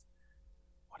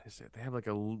is it? They have like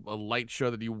a light show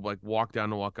that you like walk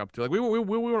down and walk up to. Like, we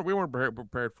weren't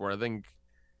prepared for it. I think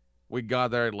we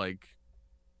got there at like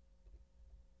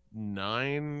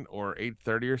 9 or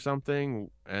 8:30 or something,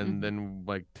 and then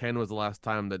like 10 was the last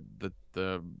time that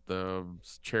the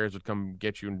chairs would come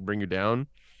get you and bring you down.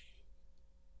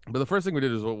 But the first thing we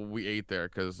did is what we ate there,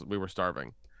 because we were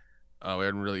starving. We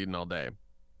hadn't really eaten all day.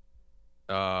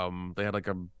 They had like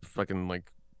a fucking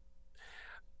like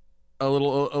a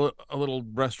little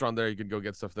restaurant there. You could go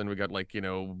get stuff. Then we got like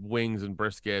wings and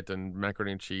brisket and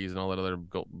macaroni and cheese and all that other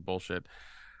bullshit.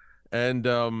 And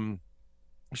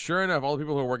sure enough, all the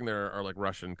people who are working there are like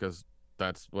Russian, because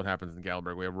that's what happens in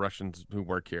Galberg. We have Russians who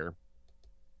work here.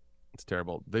 It's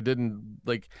terrible. They didn't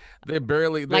like. They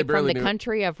barely from the knew.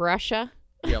 Country of Russia.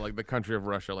 Yeah, like the country of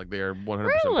Russia. Like, they are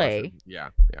 100% Really? Russian. Yeah.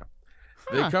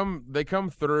 Huh. They come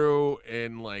through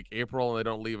in like April, and they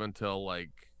don't leave until like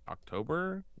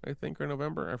October, I think, or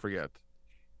November. I forget.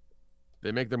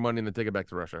 They make their money and then take it back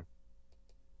to Russia.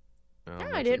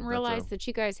 I didn't realize that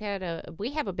you guys had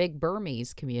we have a big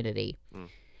Burmese community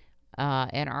in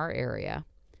our area.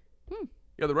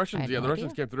 Yeah, the Russians. The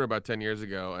Russians came through about 10 years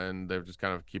ago, and they've just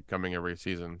kind of keep coming every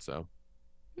season. So,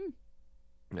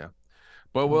 yeah.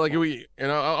 But well, like I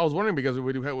was wondering, because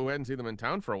we hadn't seen them in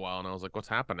town for a while, and I was like, "What's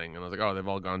happening?" And I was like, "Oh, they've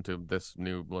all gone to this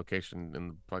new location in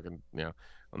the fucking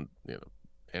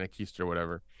Anarchist or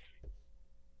whatever."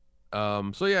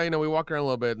 So yeah, we walk around a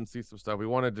little bit and see some stuff. We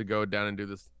wanted to go down and do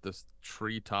this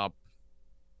treetop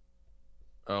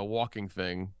walking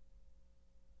thing,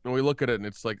 and we look at it, and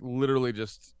it's like literally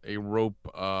just a rope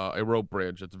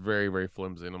bridge. It's very, very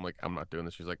flimsy, and I'm like, "I'm not doing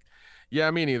this." She's like, "Yeah,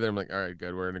 me neither." I'm like, "All right,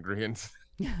 good, we're in agreement."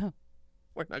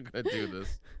 We're not gonna do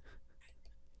this.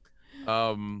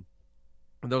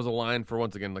 there was a line for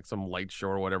once again like some light show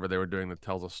or whatever they were doing that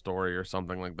tells a story or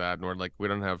something like that, and we're like, we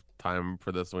don't have time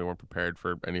for this, and we weren't prepared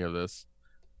for any of this.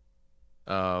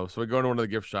 So we go to one of the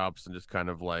gift shops and just kind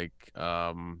of like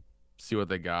see what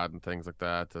they got and things like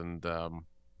that, and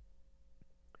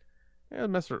yeah,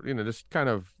 just kind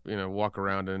of walk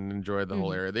around and enjoy the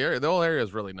whole Hmm. area. The whole area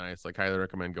is really nice. Like, highly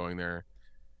recommend going there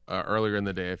earlier in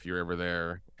the day if you're ever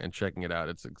there and checking it out.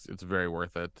 It's very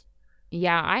worth it.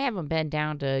 Yeah, I haven't been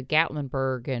down to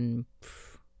Gatlinburg in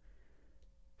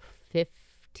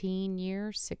 15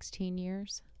 years, 16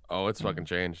 years. Oh, it's Yeah. fucking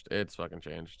changed. It's fucking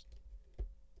changed.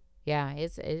 Yeah,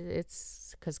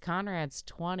 it's because Conrad's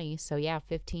 20, so yeah,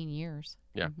 15 years.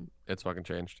 Yeah, Hmm. it's fucking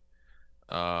changed.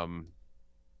 Um,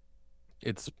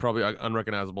 it's probably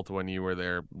unrecognizable to when you were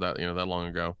there that long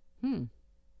ago. Hmm.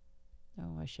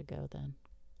 Oh, I should go then.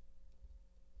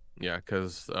 Yeah,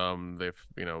 because they've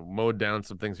mowed down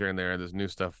some things here and there. There's new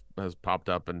stuff has popped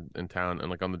up in town and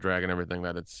like on the drag and everything.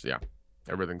 That it's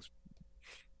everything's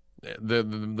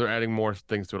they're adding more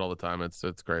things to it all the time. It's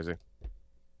crazy.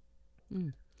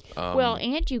 Mm. Well, Um,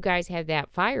 and you guys had that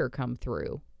fire come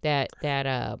through, that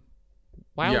yeah,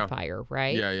 wildfire,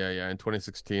 right? yeah. In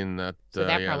 2016, that So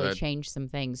that yeah, probably that changed some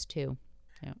things too.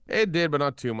 Yeah. it did, but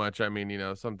not too much. I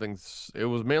mean, some things. It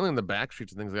was mainly in the back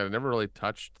streets and things like that. It never really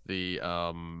touched the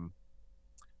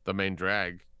main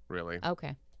drag really.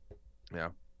 Okay. Yeah.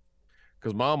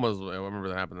 Because mom was, I remember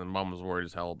that happened, and mom was worried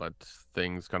as hell, but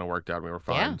things kind of worked out. And we were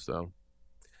Yeah. fine. So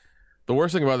the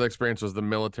worst thing about the experience was the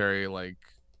military, like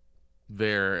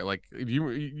there, like you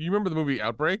remember the movie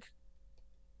Outbreak?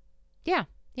 Yeah.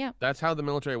 Yeah. That's how the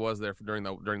military was there during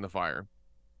the fire.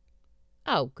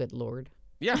 Oh, good Lord.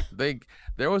 Yeah,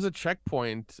 there was a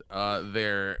checkpoint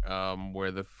there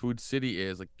where the Food City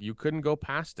is. Like, you couldn't go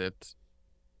past it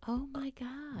Oh my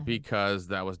God. because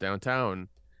that was downtown,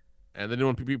 and they didn't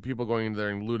want people going in there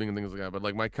and looting and things like that. But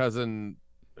like my cousin,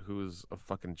 who's a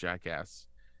fucking jackass,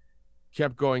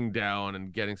 kept going down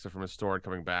and getting stuff from his store and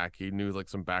coming back. He knew like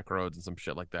some back roads and some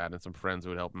shit like that, and some friends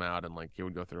who would help him out, and like he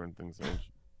would go through and things.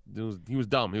 He was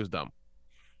dumb. He was dumb.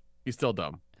 He's still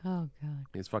dumb. Oh God.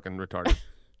 He's fucking retarded.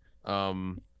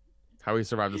 How he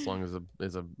survived this long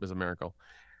is a miracle.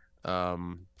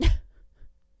 Um,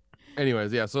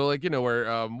 anyways, yeah. So like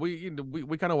where we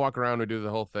kind of walk around. We do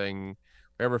the whole thing.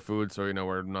 We have our food, so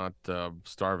we're not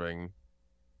starving.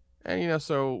 And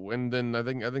and then I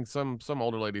think some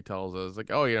older lady tells us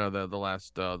like, oh, the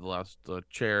last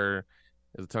chair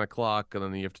is at 10 o'clock, and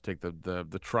then you have to take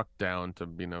the truck down to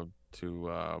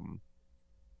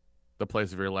the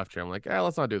place of your left chair. I'm like,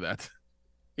 let's not do that.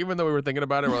 Even though we were thinking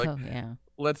about it, we're like, Oh yeah.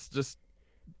 let's just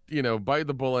bite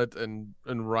the bullet and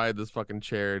ride this fucking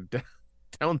chair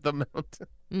down the mountain,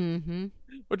 Mm-hmm.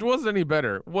 which wasn't any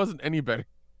better. Wasn't any better.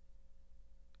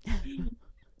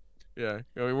 Yeah,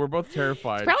 I mean, we're both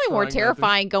terrified. It's probably more trying not to-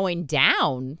 terrifying going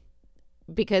down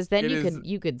because then It you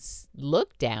is. could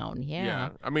look down. Yeah. Yeah.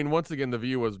 I mean, once again, the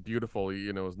view was beautiful.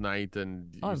 It was night, and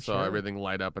Oh, you I'm saw sure. everything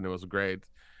light up, and it was great.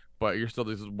 But you're still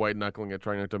just white knuckling it,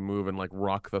 trying not to move and like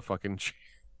rock the fucking chair.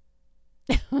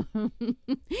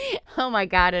 Oh my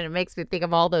God. And it makes me think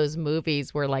of all those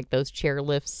movies where like those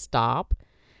chairlifts stop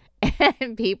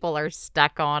and people are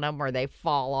stuck on them or they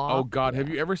fall off. Oh God, Yeah. have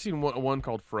you ever seen one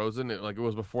called Frozen? It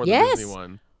was before the Yes. Disney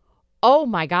one. Oh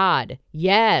my God.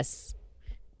 Yes.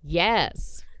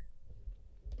 Yes.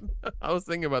 I was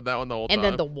thinking about that one the whole And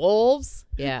time. then the wolves.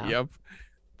 Yeah. Yep.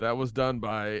 That was done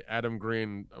by Adam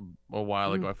Green a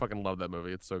while ago. Mm. I fucking love that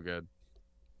movie. It's so good.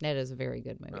 That is a very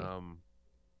good movie.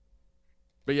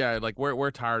 But yeah, like we're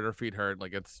tired, our feet hurt.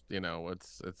 Like it's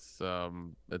it's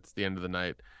the end of the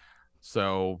night.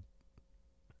 So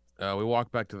we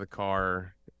walk back to the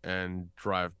car and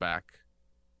drive back.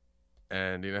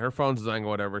 And her phone's dying or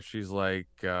whatever. She's like,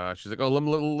 oh,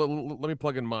 let me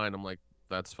plug in mine. I'm like,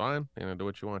 that's fine. Do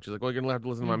what you want. She's like, well, you're gonna have to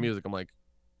listen to my Mhm. music. I'm like,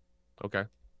 okay,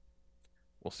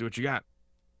 we'll see what you got.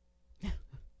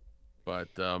 But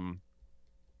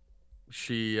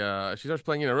she starts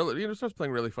playing starts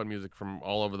playing really fun music from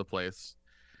all over the place,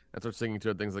 and starts singing to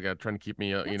it, things like that, trying to keep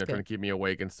me That's trying to good. keep me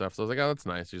awake and stuff. So I was like, oh, that's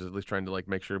nice. She's at least trying to like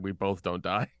make sure we both don't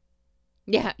die.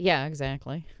 Yeah. Yeah.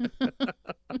 Exactly.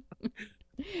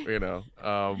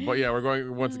 But yeah, we're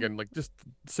going once again like just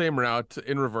same route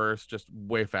in reverse, just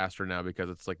way faster now because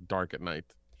it's like dark at night.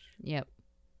 Yep.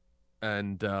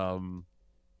 And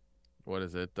what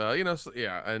is it? So,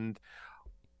 yeah, and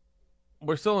I think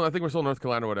we're still in North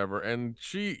Carolina or whatever. And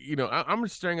she, I'm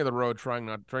just staring at the road, trying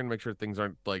to make sure things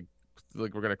aren't like we're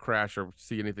gonna crash or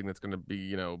see anything that's gonna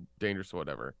be dangerous or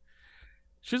whatever.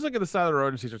 She's like at the side of the road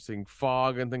and she starts seeing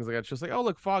fog and things like that. She's like, oh,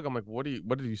 look, fog. I'm like, what did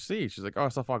you see? She's like, oh, I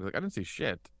saw fog. I was like, I didn't see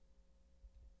shit.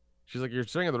 She's like, you're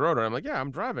staying on the road, right? I'm like, yeah,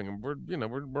 I'm driving, and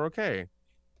we're okay.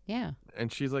 Yeah.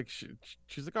 And she's like,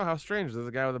 she's like, oh, how strange. There's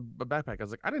a guy with a backpack. I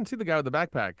was like, I didn't see the guy with the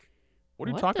backpack. What are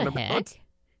you What talking the about? heck?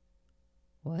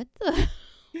 What the?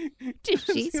 I Did didn't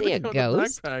she see the see a guy with the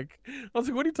ghost? backpack. I was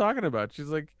like, what are you talking about? She's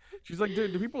like,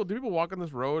 do people walk on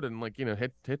this road and like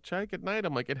hitchhike at night?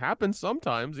 I'm like, it happens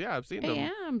sometimes. Yeah, I've seen them.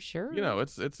 Yeah, I'm sure.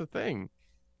 It's a thing.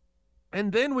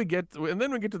 And then we get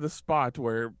to the spot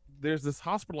where there's this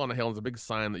hospital on a hill. And there's a big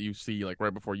sign that you see like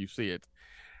right before you see it.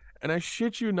 And I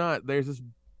shit you not, there's this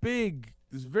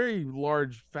very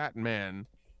large fat man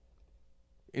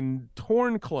in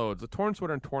torn clothes, a torn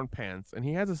sweater and torn pants, and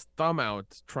he has his thumb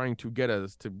out trying to get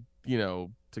us to,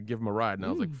 to give him a ride. And I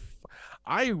was like,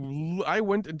 Mm. I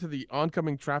went into the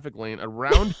oncoming traffic lane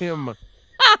around him.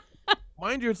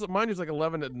 Mind you, it's like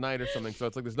 11 at night or something, so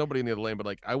it's like there's nobody in the other lane. But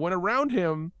like, I went around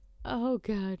him, Oh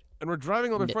God. and we're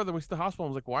driving a little bit No, further. And we see the hospital. I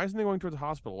was like, why isn't he going towards the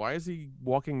hospital? Why is he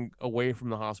walking away from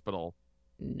the hospital?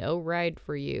 no ride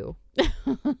for you.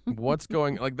 What's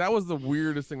going like that was the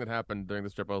weirdest thing that happened during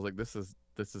this trip. I was like, this is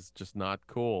just not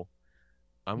cool.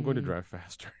 I'm going to Mm. drive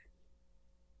faster.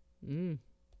 Mm.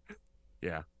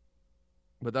 Yeah.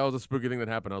 But that was a spooky thing that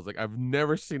happened. I was like, I've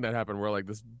never seen that happen where like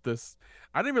this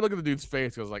I didn't even look at the dude's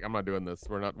face. I was like, I'm not doing this.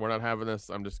 We're not having this.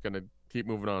 I'm just gonna keep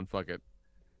moving on. Fuck it.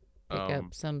 Pick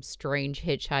up some strange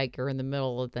hitchhiker in the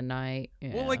middle of the night.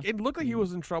 Well, Yeah. like it looked like he Mm.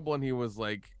 was in trouble, and he was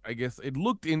like, I guess it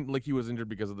looked in like he was injured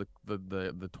because of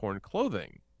the torn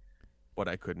clothing, but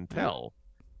I couldn't Oh. tell.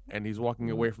 And he's walking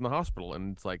Mm. away from the hospital,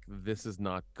 and it's like, this is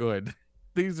not good.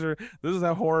 This is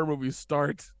how horror movies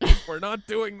start. We're not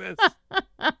doing this.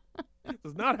 This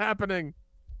is not happening.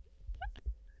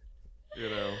 You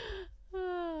know.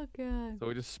 Oh God. So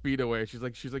we just speed away. She's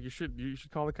like, you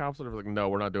should call the cops. Or like, no,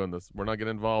 we're not doing this. We're not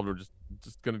getting involved. We're just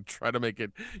gonna try to make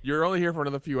it. You're only here for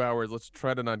another few hours. Let's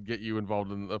try to not get you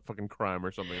involved in a fucking crime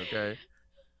or something. Okay.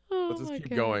 Oh Let's just my keep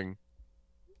God. going.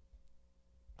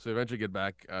 So eventually get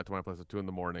back to my place at 2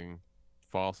 a.m,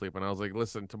 fall asleep, and I was like,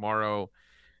 listen, tomorrow,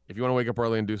 if you want to wake up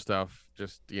early and do stuff,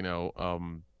 just go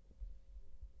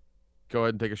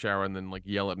ahead and take a shower and then like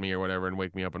yell at me or whatever and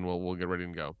wake me up and we'll get ready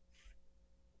and go.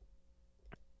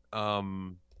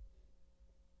 Um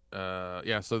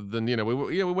yeah, so then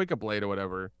we wake up late or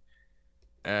whatever,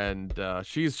 and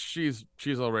she's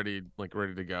already like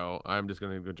ready to go. I'm just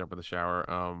gonna go jump in the shower.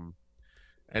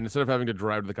 And instead of having to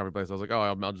drive to the coffee place, I was like, oh,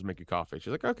 I'll just make you coffee.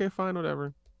 She's like, okay, fine,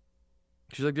 whatever.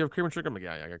 She's like, do you have cream and sugar? I'm like,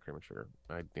 yeah, I got cream and sugar.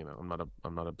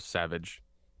 I'm not a savage.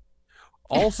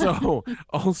 Also,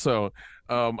 also,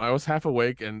 I was half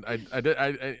awake and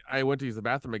I went to use the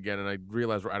bathroom again and I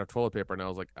realized we're out of toilet paper and I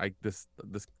was like, this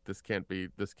can't be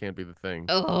the thing.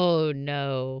 Oh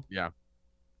no. Yeah,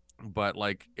 but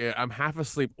like I'm half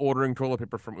asleep ordering toilet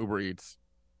paper from Uber Eats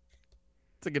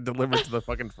to get delivered to the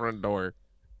fucking front door.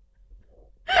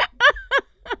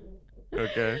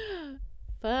 Okay.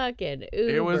 Fucking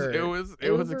It was it Uber. was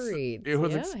it was Uber ex- Eats. it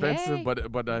was Yeah, expensive, hey.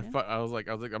 but Yeah. I was like,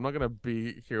 I'm not gonna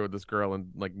be here with this girl and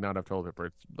like not have toilet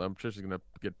paper. I'm sure she's gonna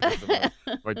get pissed if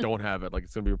I don't have it. Like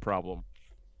it's gonna be a problem.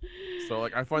 So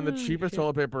like I find the Oh cheapest shit.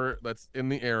 toilet paper that's in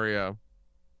the area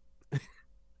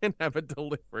and have it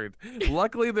delivered.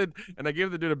 Luckily and I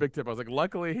gave the dude a big tip. I was like,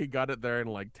 luckily he got it there in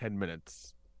like 10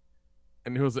 minutes.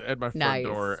 And he was at my front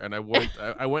door, Nice. and I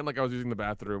went like I was using the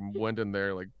bathroom, went in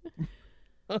there, like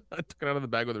I took it out of the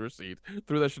bag with a receipt,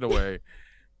 threw that shit away,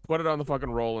 put it on the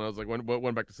fucking roll, and I was like,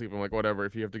 went back to sleep. I'm like, whatever.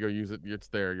 If you have to go use it, it's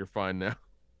there. You're fine now.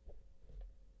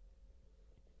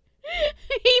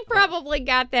 He probably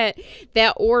got that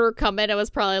order come in. It was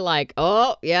probably like,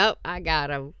 oh, yep, I got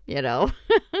him.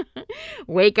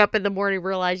 Wake up in the morning,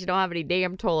 realize you don't have any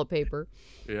damn toilet paper.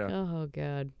 Yeah, Oh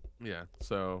God. yeah.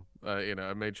 So I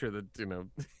made sure that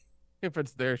if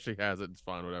it's there, she has it. It's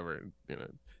fine. Whatever.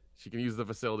 She can use the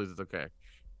facilities. It's okay.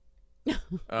 We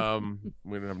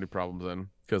didn't have any problems then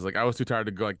because like I was too tired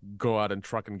to go out and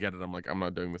truck and get it. I'm like, I'm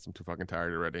not doing this. I'm too fucking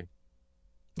tired already.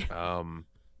 Um.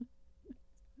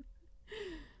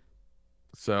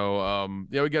 So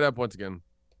yeah, we get up once again,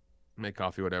 make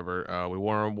coffee, whatever. We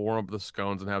warm up the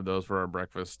scones and have those for our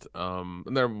breakfast. And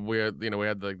there we had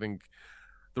I think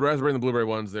the raspberry and the blueberry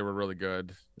ones. They were really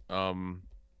good. Head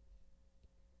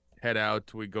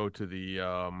out. We go to the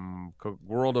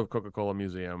World of Coca-Cola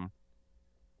Museum,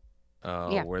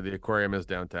 Yeah. where the aquarium is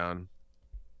downtown.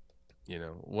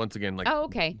 Once again, like Oh,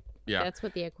 okay. yeah, That's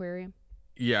what the aquarium.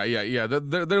 yeah.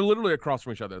 They're literally across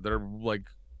from each other. They're like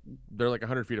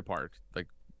 100 feet apart. Like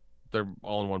they're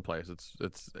all in one place.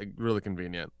 It's really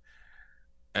convenient.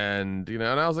 And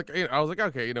I was like,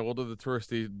 okay, we'll do the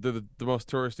most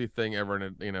touristy thing ever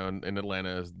in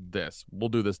Atlanta is this. We'll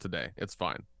do this today. It's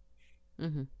fine.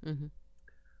 Mm-hmm. Mm-hmm.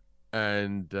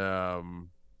 and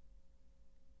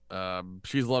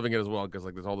she's loving it as well because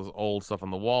like there's all this old stuff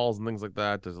on the walls and things like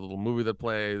that. There's a little movie that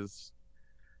plays.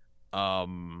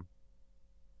 Um,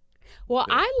 Well,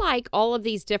 yeah. I like all of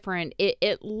these different.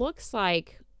 It looks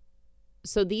like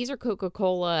so these are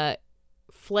Coca-Cola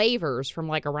flavors from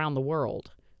like around the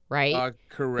world, right? The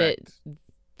Correct.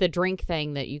 the drink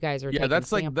thing that you guys are Yeah, taking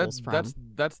that's like samples from.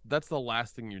 that's the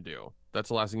last thing you do. That's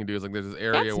the last thing you do is like there's this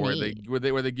area That's where neat.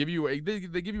 they give you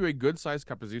they give you a good sized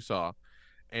cup as you saw,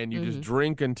 and you just Mm-hmm.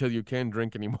 drink until you can't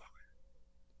drink anymore.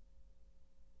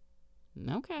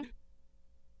 Okay.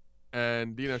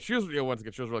 And she was once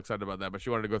again she was real excited about that, but she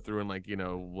wanted to go through and like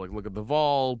like look at the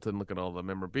vault and look at all the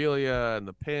memorabilia and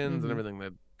the pins and Mm-hmm. everything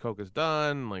that Coke has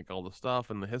done, like all the stuff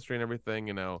and the history and everything.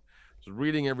 Just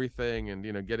reading everything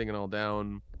and getting it all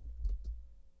down,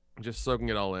 just soaking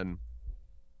it all in.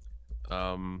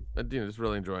 And just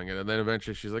really enjoying it. And then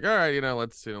eventually she's like, all right,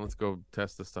 let's go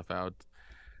test this stuff out.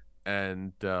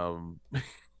 And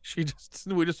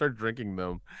we just start drinking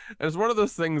them. And it's one of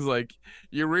those things like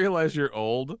you realize you're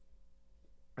old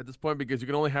at this point because you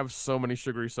can only have so many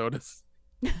sugary sodas.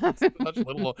 Such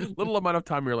little amount of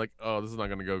time you're like, oh, this is not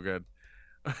gonna go good.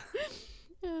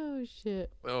 Oh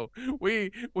shit. So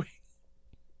we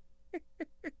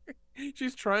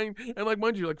she's trying, and like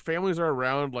mind you, like families are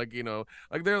around, like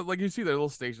like they're like you see their little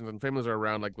stations and families are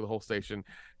around like the whole station.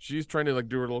 She's trying to like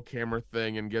do her little camera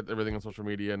thing and get everything on social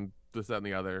media and this, that, and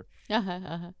the other, Uh-huh,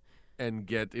 uh-huh. and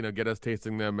get us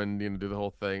tasting them and do the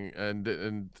whole thing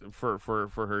and for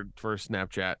her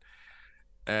Snapchat.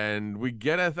 And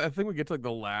I think we get to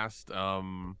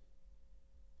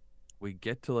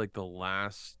like the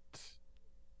last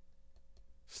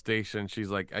station. She's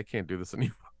like, I can't do this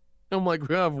anymore. I'm like,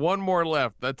 we have one more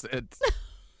left. That's it.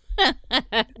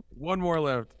 One more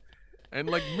left. And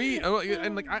like me,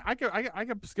 and like I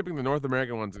kept skipping the North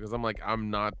American ones because I'm like, I'm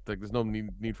not like, there's no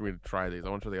need for me to try these. I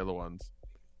want to try the other ones.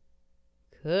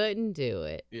 Couldn't do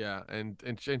it. Yeah, and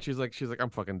she's like, I'm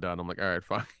fucking done. I'm like, all right,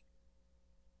 fine.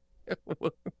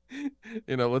 Let's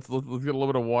get a little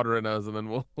bit of water in us, and then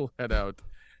we'll head out.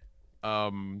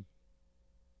 Um,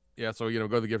 yeah, so go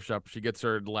to the gift shop. She gets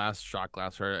her last shot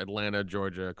glass, her Atlanta,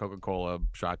 Georgia Coca-Cola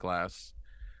shot glass,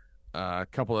 a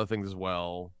couple of things as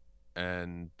well,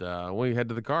 and we head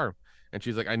to the car. And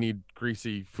she's like, I need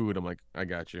greasy food. I'm like, I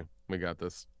got you. We got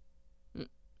this.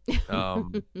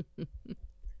 Um,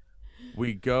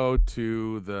 we go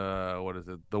to the what is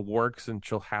it? The Works in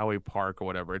Chilhowie Park or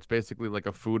whatever. It's basically like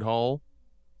a food hall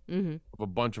Mm-hmm. of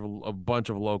a bunch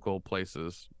of local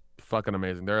places. Fucking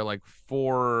amazing. There are like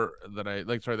four that I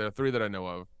like. Sorry, there are three that I know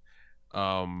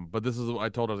of. But this is I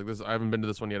told her like this. I haven't been to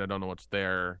this one yet. I don't know what's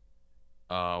there.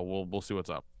 We'll see what's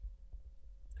up.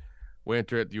 We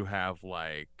enter it. You have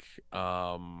like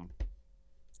bao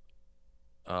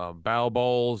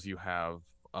bowls. You have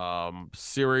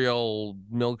cereal,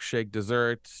 milkshake,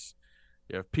 desserts.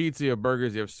 You have pizza, you have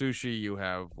burgers, you have sushi. You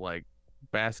have like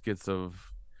baskets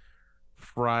of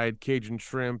fried Cajun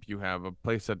shrimp. You have a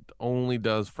place that only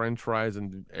does French fries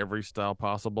in every style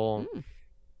possible. Mm.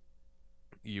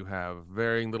 You have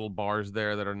varying little bars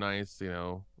there that are nice.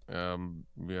 You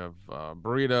have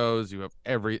burritos. You have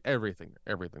everything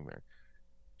there.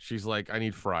 She's like, I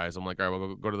need fries. I'm like, all right,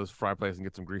 we'll go to this fry place and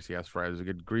get some greasy ass fries. We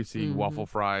get greasy Mm-hmm. waffle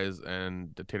fries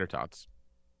and tater tots.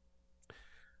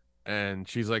 And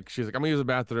she's like, I'm gonna use the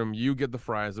bathroom. You get the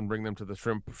fries and bring them to the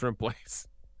shrimp place.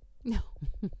 No.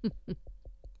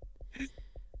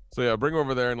 So yeah, bring them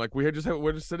over there and like we're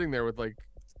just sitting there with like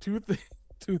two th-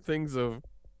 two things of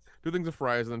two things of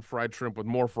fries and then fried shrimp with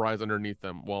more fries underneath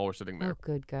them while we're sitting Oh, there.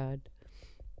 good God.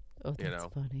 Oh, You that's know,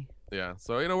 funny. yeah.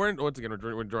 So we're once again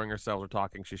we're enjoying ourselves. We're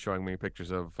talking. She's showing me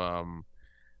pictures of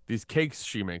these cakes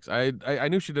she makes. I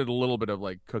knew she did a little bit of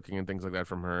like cooking and things like that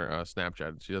from her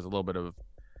Snapchat. She does a little bit of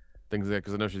things like that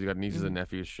because I know she's got nieces Mm-hmm. and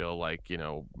nephews. She'll like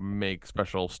make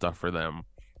special stuff for them.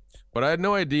 But I had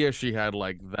no idea she had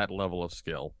like that level of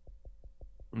skill.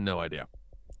 No idea.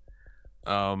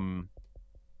 Um,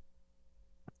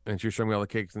 and she was showing me all the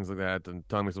cakes, things like that, and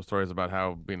telling me some stories about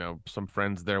how some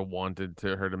friends there wanted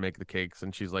her to make the cakes,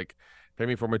 and she's like, "Pay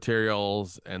me for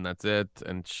materials, and that's it."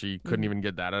 And she couldn't Mm-hmm. even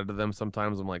get that out of them.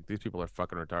 Sometimes I'm like, these people are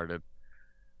fucking retarded.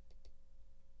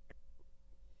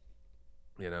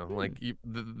 Hmm. Like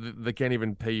they can't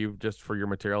even pay you just for your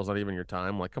materials, not even your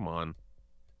time. Like, come on,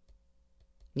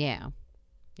 Yeah.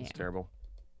 it's Yeah. terrible.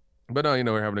 But no,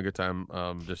 we're having a good time.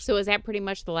 Just So is that pretty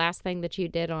much the last thing that you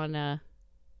did on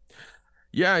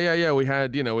yeah. We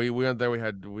had, we went there. We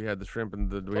had the shrimp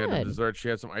and we had the good. dessert. She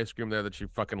had some ice cream there that she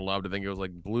fucking loved. I think it was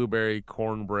like blueberry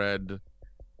cornbread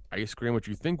ice cream, which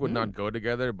you think would not Mm. go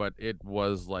together, but it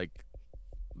was like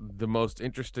the most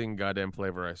interesting goddamn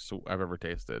flavor I've ever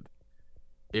tasted.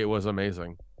 It was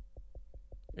amazing.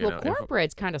 You Well, know, if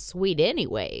cornbread's kind of sweet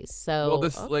anyways. well, So,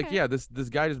 this like okay. yeah, this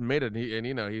guy just made it, and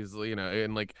he's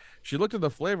and like she looked at the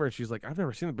flavor and she's like, I've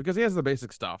never seen it because he has the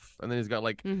basic stuff, and then he's got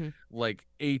Mm-hmm. like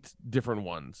 8 different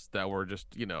ones that were just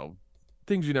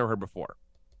things you never heard before,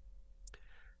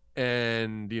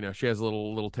 and she has a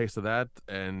little taste of that,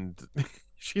 and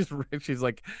she's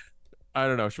like, I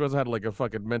don't know, she must have had like a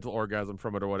fucking mental orgasm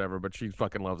from it or whatever, but she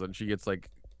fucking loves it, and she gets like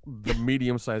the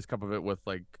medium sized cup of it with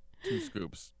like 2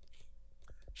 scoops.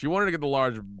 She wanted to get the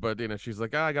large, but she's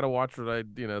like, I gotta watch what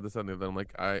this and the other. I'm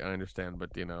like, I understand, but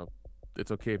it's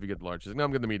okay if you get the large. She's like, no,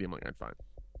 I'm getting the medium. I'm like, all right,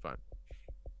 fine.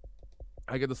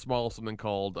 I get the small, something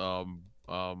called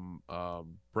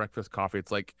breakfast coffee.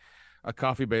 It's like a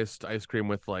coffee based ice cream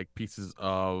with like pieces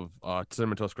of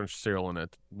cinnamon toast crunch cereal in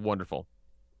it. Wonderful.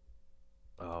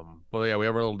 But yeah, we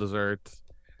have our little dessert,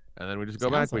 and then we just go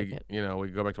back. Sounds like it. We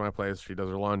go back to my place. She does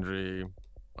her laundry.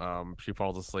 She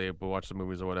falls asleep. We watch the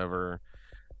movies or whatever,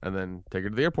 and then take her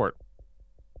to the airport.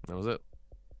 That was it.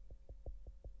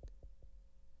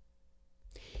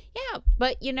 Yeah,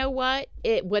 but you know what?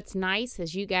 What's nice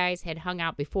is you guys had hung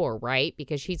out before, right?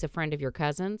 Because she's a friend of your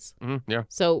cousin's. Yeah.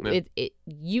 So Yeah.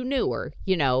 you knew her.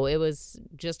 It was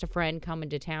just a friend coming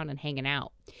to town and hanging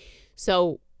out.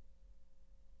 So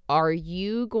are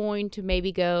you going to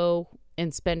maybe go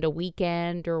and spend a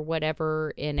weekend or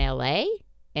whatever in LA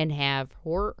and have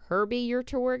her be your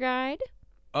tour guide?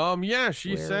 Yeah,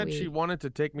 she Where are said she we? wanted to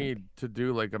take me Okay. to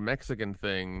do like a Mexican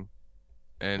thing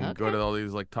and go Okay. to all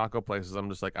these like taco places. I'm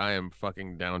just like, I am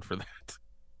fucking down for that.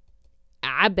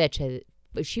 I bet you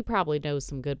she probably knows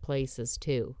some good places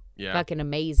too. Yeah. Fucking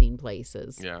amazing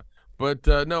places. Yeah. But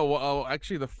no, well,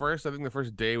 actually I think the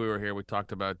first day we were here, we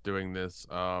talked about doing this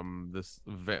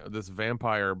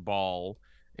vampire ball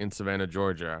in Savannah,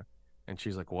 Georgia. And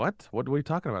she's like, "What? What are we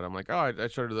talking about?" I'm like, "Oh, I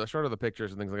showed her the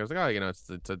pictures and things like that." I was like,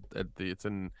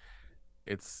 "Oh,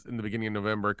 it's in the beginning of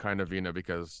November, kind of,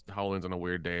 because Halloween's on a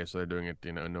weird day, so they're doing it,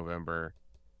 in November.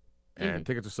 Hmm. And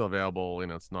tickets are still available.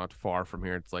 It's not far from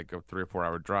here. It's like a 3 or 4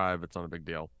 hour drive. It's not a big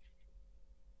deal."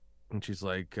 And she's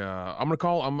like, "I'm gonna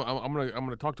call. I'm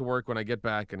gonna talk to work when I get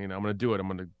back, and I'm gonna do it. I'm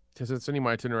gonna send you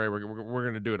my itinerary. We're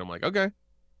gonna do it." I'm like, "Okay,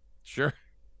 sure,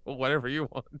 well, whatever you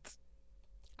want."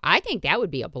 I think that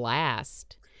would be a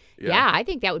blast. Yeah, Yeah, I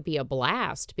think that would be a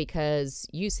blast because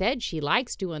you said she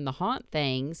likes doing the haunt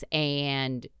things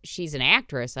and she's an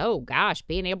actress. Oh gosh,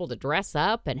 being able to dress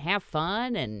up and have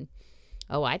fun and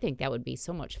oh, I think that would be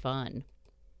so much fun.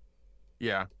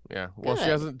 yeah, yeah. Well, she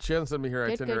Good. hasn't she hasn't sent me her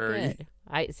Good, good, itinerary. good.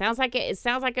 It sounds like it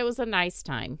sounds like it was a nice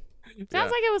time. Sounds Yeah,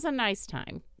 like it was a nice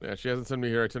time. yeah. She hasn't sent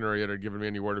me her itinerary yet or given me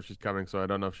any word if she's coming. So I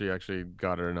don't know if she actually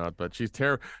got it or not. But she's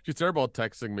terrible at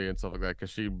texting me and stuff like that because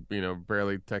she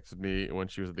barely texted me when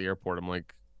she was at the airport. I'm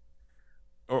like,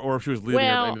 or if she was leaving or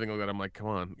Well, anything like that. I'm like, come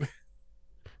on.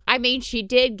 I mean, she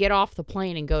did get off the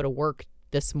plane and go to work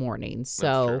this morning, That's true.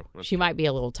 so That's she true. might be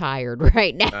a little tired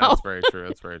right now. That's very true.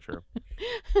 That's very true.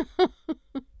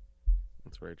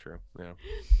 That's very true. Yeah.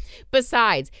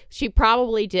 Besides, she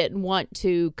probably didn't want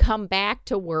to come back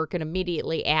to work and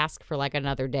immediately ask for like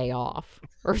another day off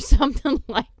or something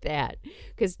like that.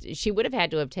 Because she would have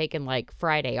had to have taken like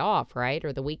Friday off, right?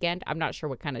 Or the weekend. I'm not sure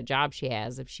what kind of job she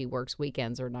has, if she works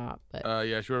weekends or not. But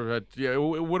Yeah, she would have had. Yeah, it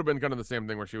would have been kind of the same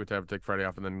thing where she would have to take Friday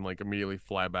off and then like immediately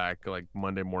fly back like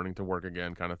Monday morning to work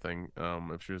again, kind of thing.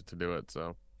 If she was to do it.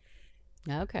 So,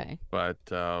 okay. but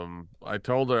I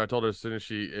told her I told her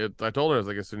I was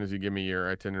like, as soon as you give me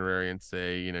your itinerary and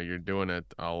say you're doing it,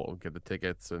 I'll get the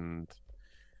tickets and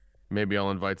maybe I'll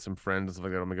invite some friends and stuff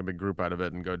like that. I'll make a big group out of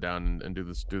it and go down and do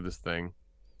this thing.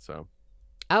 So.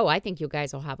 Oh, I think you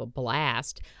guys will have a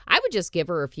blast. I would just give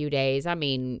her a few days. I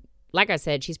mean, like I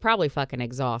said, she's probably fucking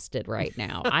exhausted right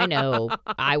now. I know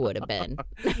I would have been.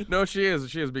 No, she is.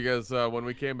 She is because when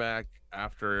we came back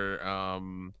after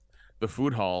the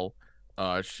food hall,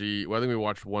 I think we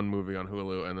watched one movie on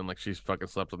Hulu and then like she's fucking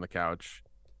slept on the couch,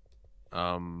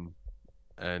 um,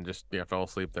 and just fell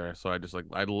asleep there. So I just like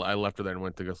I left her there and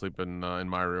went to go sleep in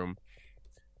my room.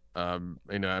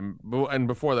 And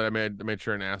before that I made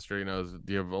sure and asked her, do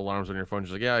you have alarms on your phone?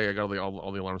 She's like, yeah, I got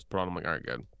all the alarms put on. I'm like, all right,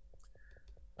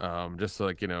 good. Just so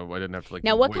like I didn't have to like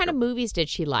Now, what wake kind up. of movies did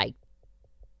she like?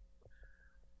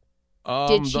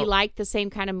 Did she The like the same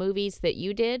kind of movies that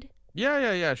you did?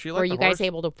 yeah. She Were liked the you guys horror.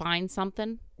 able to find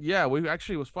something? Yeah, we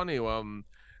actually it was funny.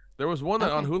 There was one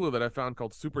that on Okay. Hulu that I found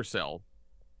called Supercell.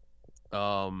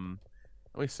 Um,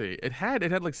 Let me see. It had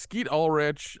like Skeet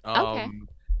Ulrich, Okay.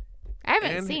 I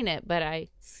haven't and seen it, but I.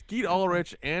 Skeet Okay.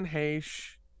 Ulrich and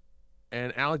Haish.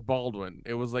 and Alec Baldwin.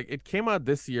 It was like it came out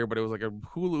this year, but it was like a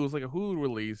Hulu. It was like a Hulu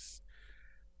release,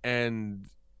 and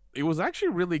it was actually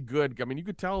really good. I mean, you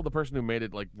could tell the person who made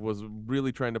it like was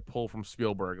really trying to pull from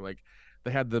Spielberg. Like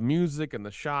they had the music and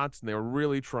the shots, and they were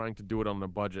really trying to do it on a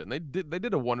budget, and they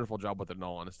did a wonderful job with it. In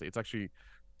all honesty, it's actually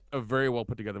a very well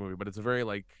put together movie, but it's a very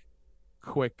like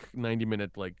quick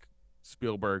 90-minute like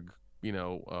Spielberg,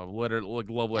 letter like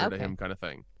love letter to Okay. him kind of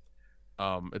thing.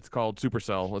 It's called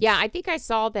Supercell. Yeah, It's I think I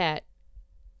saw that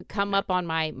come yeah. up on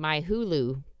my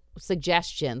Hulu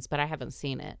suggestions, but I haven't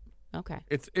seen it. Okay.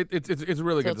 It's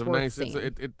really So good. It's it's a worth nice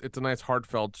seeing. it's a nice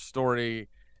heartfelt story.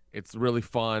 It's really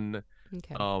fun.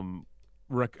 Okay. Um,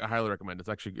 I highly recommend. It's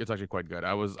actually quite good.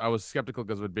 I was skeptical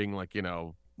because of it being like a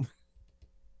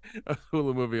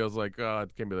Hulu movie. I was like, oh,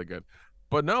 it can't be that good,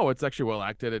 but no, it's actually well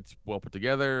acted. It's well put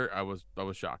together. I was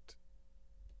shocked.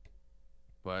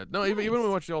 But no, even when we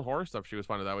Nice. watched the old horror stuff, she was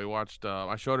fine with that. We watched.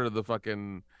 I showed her the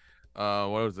fucking what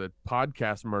was it?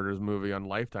 Podcast Murders movie on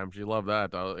Lifetime. She loved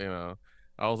that.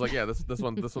 I was like, yeah, this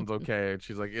one's okay. And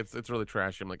she's like, it's really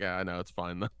trashy. I'm like, yeah, I know, it's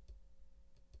fine though.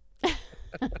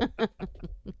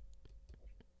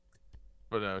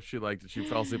 But no, she liked it. She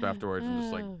fell asleep afterwards and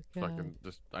just like Oh God. fucking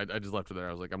just I just left her there.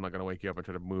 I was like, I'm not gonna wake you up and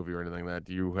try to movie or anything like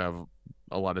that. You have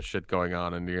a lot of shit going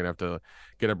on and you're gonna have to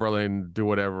get up early and do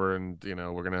whatever and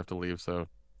we're gonna have to leave. So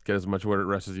get as much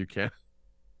rest as you can.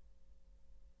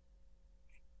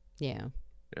 Yeah.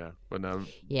 Yeah. But no,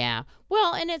 Yeah.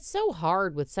 Well, and it's so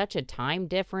hard with such a time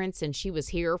difference, and she was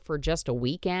here for just a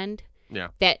weekend. yeah.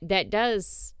 That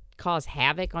does cause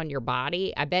havoc on your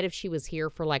body. I bet if she was here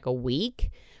for like a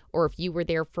week, or if you were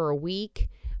there for a week,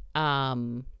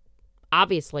 um,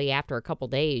 obviously after a couple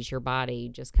days, your body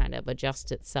just kind of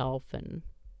adjusts itself and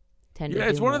tend to Yeah,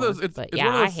 do it's one of those more. it's But it's yeah,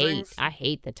 one of those things. I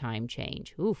hate the time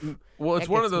change. Oof, Well, it's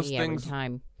that one of gets those me every things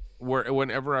time. where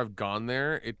whenever I've gone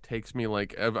there, it takes me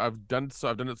like I've done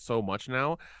it so much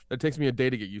now that it takes me a day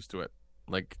to get used to it.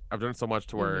 Like I've done it so much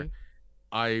to where Mm-hmm.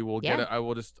 I will get Yeah.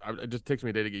 it. It just takes me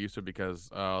a day to get used to it because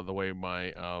the way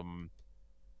my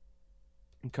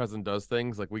cousin does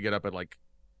things, like we get up at like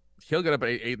he'll get up at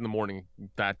eight in the morning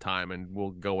that time, and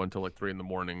we'll go until like 3 in the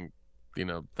morning,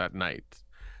 that night.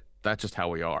 That's just how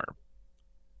we are.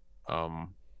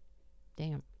 Um,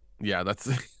 Damn. yeah, that's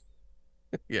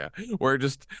yeah. We're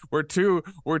two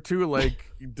like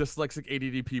dyslexic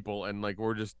ADD people, and like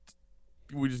we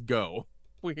just go.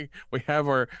 We have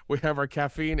our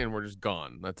caffeine, and we're just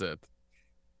gone. That's it.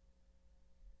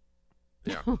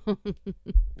 Yeah,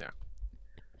 yeah.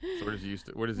 So we're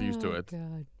just used to Oh it,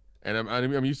 God. and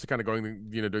I'm used to kind of going,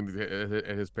 doing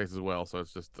at his pace as well. So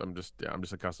it's just I'm just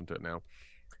accustomed to it now.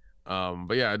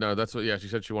 But yeah, no, that's what. Yeah, she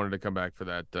said she wanted to come back for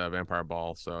that vampire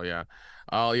ball. So yeah,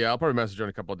 I'll probably message her in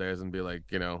a couple of days and be like,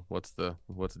 what's the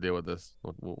deal with this?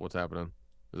 What's happening?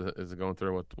 Is it going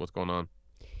through? What's going on?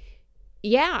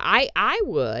 Yeah, I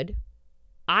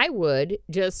would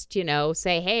just,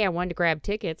 say, hey, I wanted to grab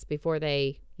tickets before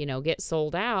they, get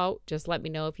sold out. Just let me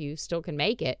know if you still can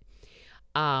make it.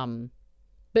 Um,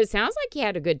 but it sounds like you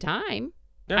had a good time.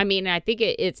 Yeah, I mean, I think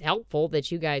it's helpful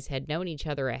that you guys had known each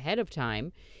other ahead of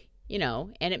time,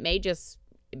 and it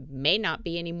may not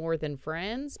be any more than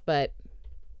friends, but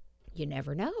you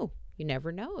never know. You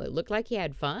never know. It looked like you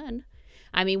had fun.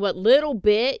 I mean, what little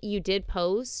bit you did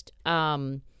post,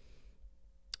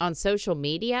 on social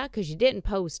media, because you didn't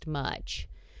post much,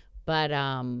 but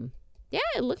yeah,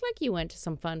 it looked like you went to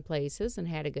some fun places and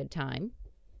had a good time.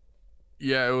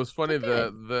 yeah. It was So funny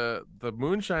good. the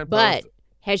moonshine post. But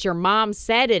has your mom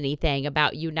said anything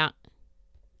about you not?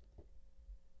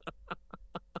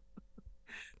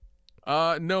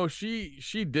 No,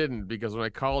 she didn't because when I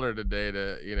called her today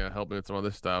to help me with some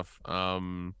other stuff,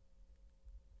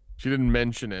 she didn't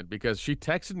mention it because she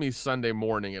texted me Sunday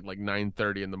morning at like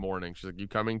 9:30 in the morning. She's like, "You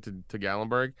coming to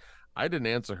Gallenberg?" I didn't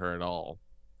answer her at all.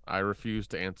 I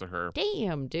refused to answer her.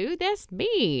 Damn, dude, that's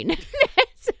mean.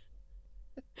 That's,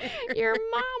 your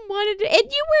mom wanted to, and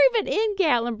you were even in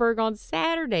Gatlinburg on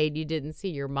Saturday and you didn't see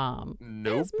your mom.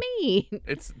 That's Nope. mean.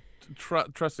 It's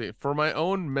trust me, for my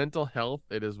own mental health,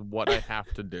 it is what I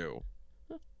have to do.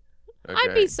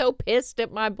 I'd be Okay. so pissed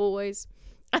at my boys.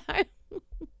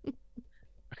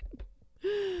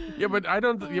 Yeah, but I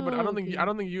don't. Yeah, but I don't Oh, think. I God.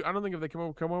 don't think you. I don't think if they come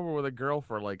over with a girl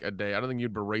for like a day, I don't think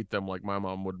you'd berate them like my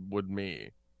mom would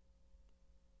me.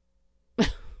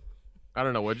 I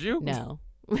don't know. Would you? No.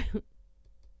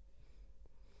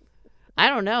 I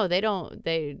don't know. They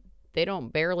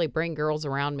don't barely bring girls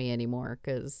around me anymore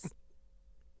cuz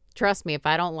trust me, if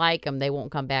I don't like them, they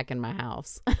won't come back in my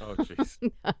house. Oh, jeez.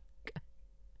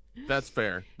 That's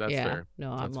fair. That's Yeah. fair.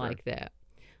 No, I'm That's fair. like that.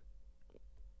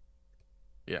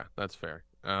 Yeah, that's fair.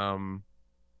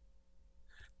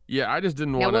 Yeah, I just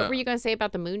didn't Now, want what to. were you going to say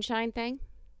about the moonshine thing?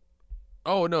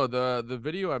 Oh no, the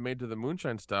video I made to the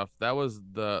moonshine stuff, that was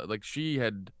the like she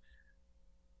had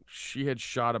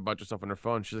shot a bunch of stuff on her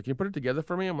phone. She's like, "Can you put it together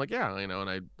for me?" I'm like, "Yeah, and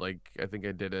I think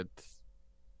I did it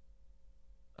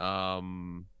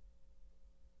um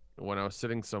when I was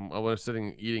sitting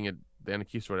eating at the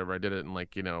Anarchist or whatever. I did it in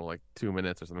like, like 2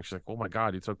 minutes or something. She's like, "Oh my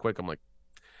God, you're so quick." I'm like,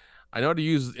 "I know how to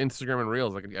use Instagram and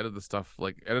Reels. I can edit the stuff.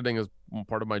 Like editing is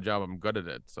part of my job. I'm good at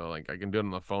it. So like I can do it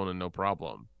on the phone and no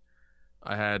problem."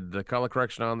 I had the color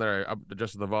correction on there. I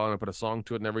adjusted the volume. I put a song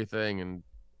to it and everything, and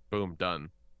boom, done.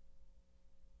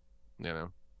 You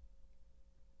know.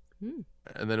 Hmm.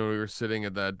 And then when we were sitting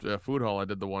at that food hall, I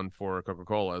did the one for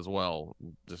Coca-Cola as well.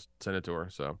 Just sent it to her.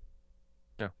 So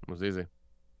yeah, it was easy.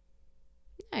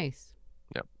 Nice.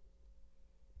 Yep.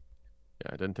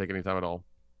 Yeah, it didn't take any time at all.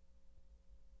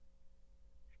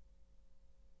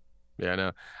 Yeah,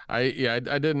 no, I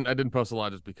didn't post a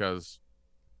lot just because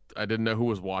I didn't know who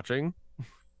was watching.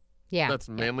 Yeah. Yeah.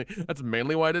 That's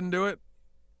mainly why I didn't do it.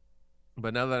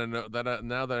 But now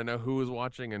that I know who is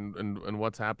watching and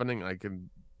what's happening, I can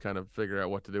kind of figure out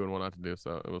what to do and what not to do.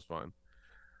 So it was fine.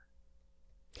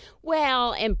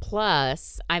 Well, and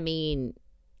plus, I mean,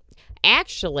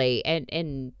 actually,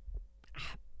 and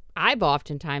I've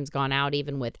oftentimes gone out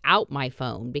even without my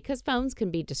phone because phones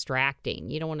can be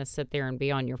distracting. You don't want to sit there and be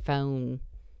on your phone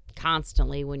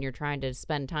constantly when you're trying to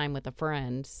spend time with a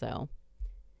friend. So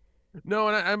No,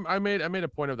 and I made a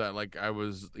point of that. Like I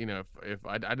was, if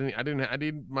I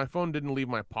didn't my phone didn't leave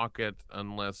my pocket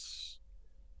unless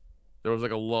there was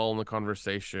like a lull in the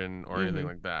conversation or anything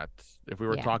like that. If we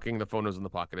were yeah, talking, the phone was in the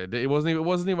pocket. It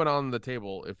wasn't even on the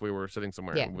table if we were sitting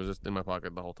somewhere. yeah, It was just in my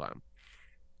pocket the whole time.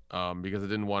 Because I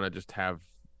didn't want to just have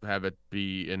it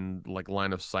be in like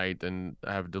line of sight and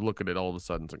have to look at it all of a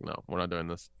sudden. It's like, no, we're not doing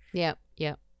this. yep,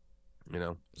 yep,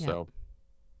 yep. So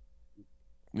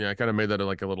yeah, I kind of made that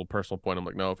like a little personal point. I'm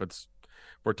like, no, if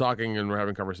we're talking and we're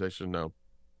having conversation, no,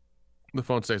 the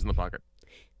phone stays in the pocket.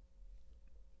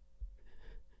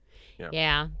 Yeah.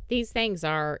 Yeah, these things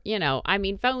are, I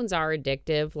mean, phones are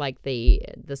addictive, like the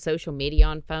social media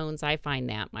on phones. I find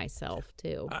that myself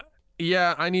too.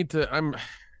 Yeah, I need to.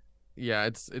 Yeah,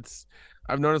 it's.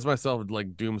 I've noticed myself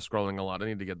like doom scrolling a lot. I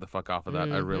need to get the fuck off of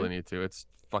that. I really need to. It's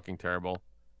fucking terrible.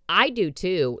 I do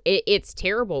too. It's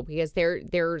terrible because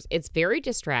it's very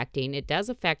distracting. It does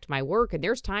affect my work, and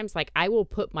there's times like I will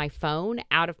put my phone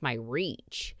out of my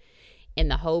reach in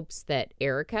the hopes that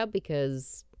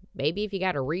because maybe if you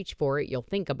got to reach for it, you'll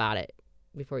think about it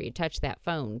before you touch that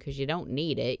phone because you don't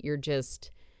need it. You're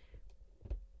just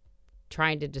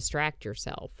trying to distract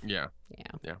yourself. Yeah.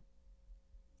 Yeah. Yeah.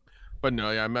 But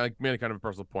no, yeah, I made a kind of a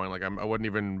personal point. Like I wouldn't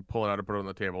even pull it out and put it on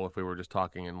the table if we were just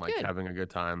talking and like Good. having a good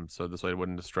time. So this way it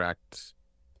wouldn't distract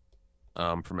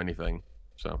from anything.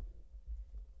 So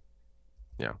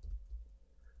yeah.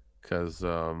 Because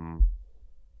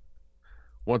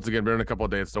once again, been in a couple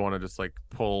of dates, don't want to just like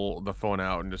pull the phone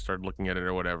out and just start looking at it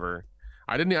or whatever.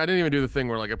 I didn't even do the thing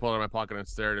where like I pulled it out of my pocket and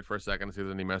stared at it for a second to see if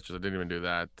there's any messages. I didn't even do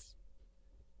that.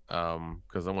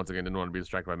 Because then once again didn't want to be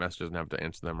distracted by messages and have to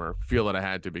answer them or feel that I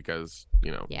had to because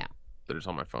Yeah. they're just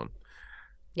on my phone.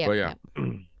 Yeah. But yeah,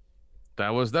 that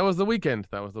was the weekend.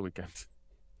 That was the weekend.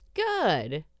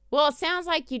 Good. Well, it sounds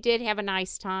like you did have a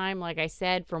nice time. Like I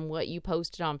said, from what you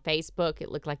posted on Facebook, it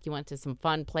looked like you went to some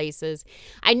fun places.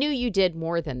 I knew you did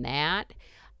more than that.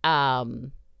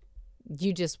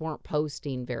 You just weren't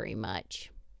posting very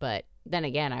much. But then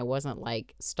again, I wasn't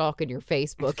like stalking your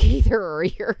Facebook either or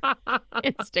your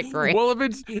Instagram. Well,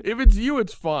 if it's you,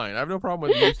 it's fine. I have no problem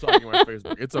with you stalking my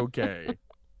Facebook. It's okay.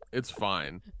 It's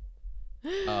fine.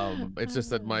 It's just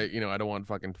that my, I don't want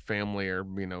fucking family or,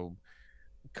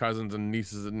 cousins and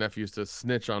nieces and nephews to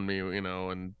snitch on me,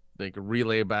 and they could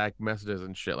relay back messages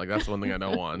and shit. Like that's one thing I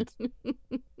don't want.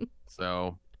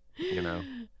 So,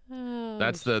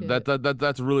 that's shit.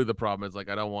 that's really the problem. Is like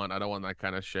I don't want that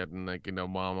kind of shit. And like,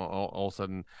 mom all of a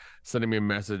sudden sending me a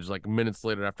message like minutes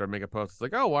later after I make a post. It's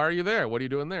like, oh, why are you there? What are you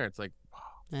doing there? It's like,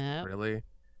 oh, really?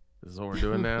 This is what we're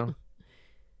doing now?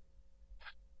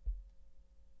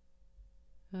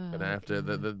 And I have to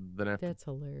then I have That's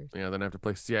hilarious. then I have to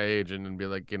play CIA agent and be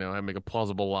like, I make a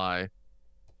plausible lie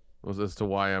as to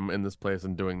why I'm in this place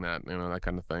and doing that, that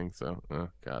kind of thing. So, oh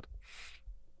God,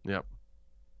 yep,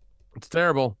 it's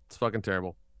terrible. It's fucking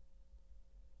terrible.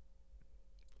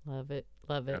 Love it.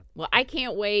 Love it. Yeah. Well, I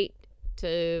can't wait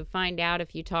to find out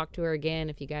if you talk to her again,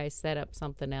 if you guys set up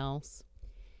something else.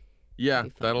 Yeah,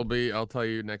 I'll tell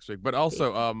you next week. But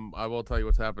also, I will tell you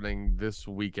what's happening this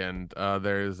weekend.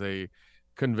 There is a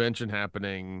convention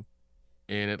happening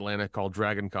in Atlanta called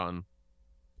Dragon Con.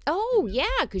 Oh, yeah,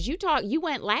 because you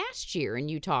went last year and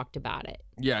you talked about it.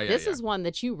 Yeah, yeah, This yeah. is one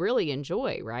that you really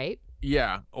enjoy, right?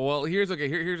 Yeah. Well, here's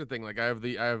the thing. Like I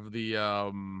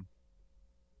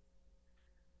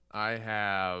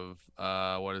have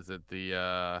what is it?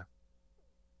 The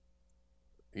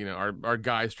our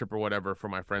guys trip or whatever for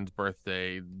my friend's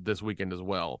birthday this weekend as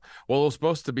well. Well, it was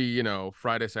supposed to be,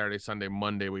 Friday, Saturday, Sunday,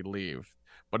 Monday we leave.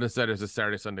 But instead it's a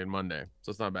Saturday, Sunday, and Monday.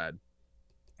 So it's not bad.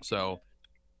 So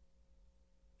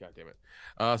God damn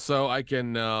it. So I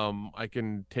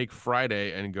can take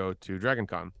Friday and go to Dragon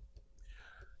Con.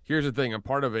 Here's the thing, I'm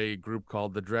part of a group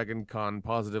called the Dragon Con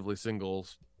Positively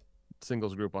Singles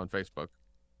group on Facebook.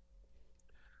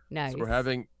 So we're Nice.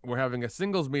 having we're having a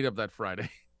singles meetup that Friday.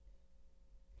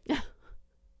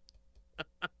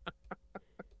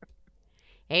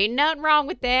 Ain't nothing wrong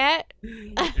with that.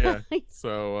 Yeah.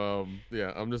 So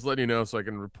yeah, I'm just letting you know so I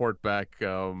can report back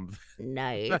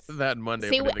Nice. that Monday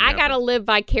if See, anything I got to happens. live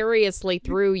vicariously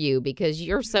through you because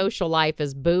your social life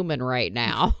is booming right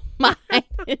now. Mine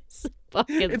is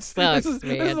fucking It's sucks,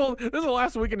 man. this is the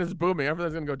last weekend is booming. After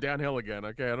that's gonna go downhill again.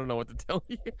 Okay, I don't know what to tell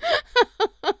you.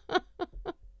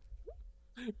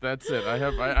 That's it. I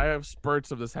have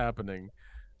spurts of this happening.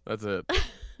 That's it.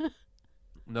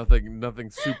 Nothing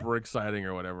super exciting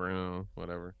or whatever.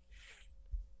 Whatever.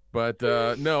 But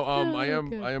no, Oh, God.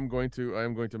 I am going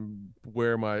to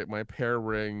wear my pair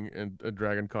ring and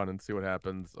Dragon Con and see what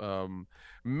happens.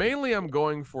 Mainly I'm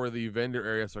going for the vendor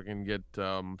area so I can get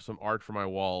some art for my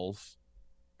walls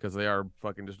because they are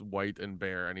fucking just white and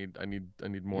bare. I need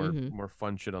Mm-hmm. more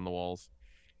fun shit on the walls.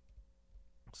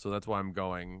 So that's why I'm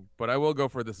going. But I will go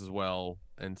for this as well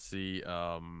and see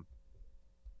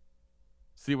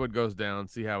what goes down,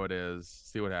 see how it is,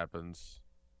 see what happens.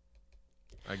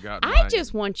 I got I my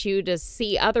just want you to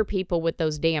see other people with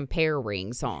those damn pair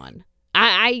rings on.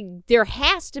 There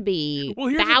has to be Well,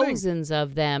 here's the thing. thousands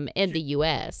of them in the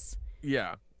U.S.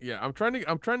 Yeah, yeah. I'm trying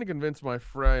to convince my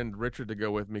friend Richard to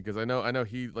go with me because I know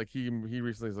he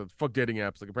recently said fuck dating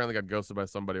apps. Like apparently got ghosted by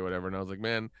somebody or whatever. And I was like,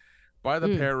 man, buy the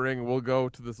Mm. pair ring. We'll go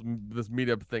to this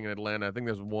meetup thing in Atlanta. I think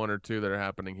there's one or two that are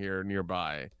happening here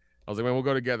nearby. I was like, man, we'll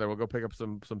go together. We'll go pick up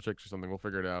some chicks or something. We'll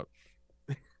figure it out.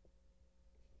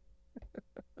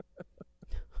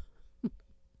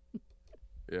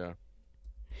 Yeah.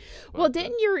 Well, But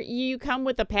didn't you come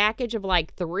with a package of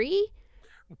like three?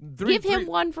 three Give him three.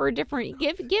 one for a different.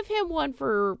 Give him one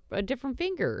for a different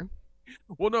finger.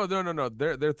 Well, no.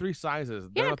 They're three sizes.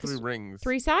 They're Yeah, not three because rings.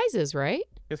 three sizes, right?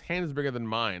 His hand is bigger than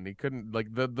mine. He couldn't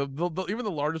like the even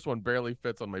the largest one barely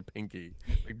fits on my pinky,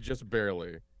 like just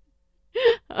barely.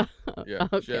 Yeah,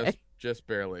 Okay. just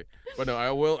barely. But no,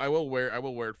 I will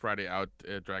wear it Friday out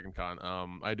at Dragon Con.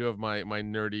 I do have my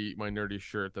nerdy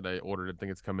shirt that I ordered. I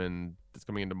think it's coming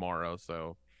in tomorrow,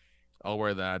 so I'll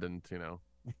wear that and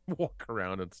walk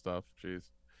around and stuff. Jeez.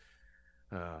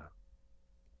 Uh,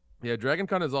 yeah, Dragon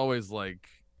Con is always like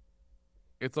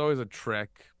it's always a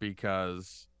trek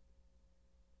because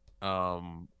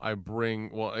I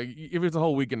bring if it's a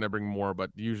whole weekend I bring more,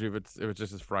 but usually if it's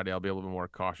just this Friday I'll be a little bit more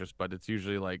cautious, but it's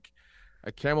usually like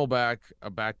a camelback, a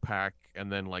backpack,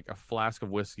 and then like a flask of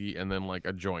whiskey and then like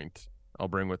a joint I'll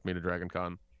bring with me to Dragon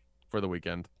Con for the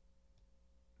weekend.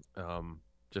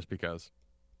 Just because.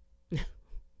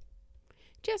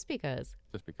 Just because.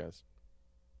 Just because.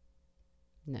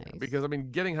 Yeah, Nice. because I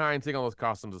mean getting high and seeing all those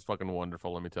costumes is fucking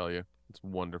wonderful, let me tell you. It's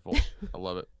wonderful. I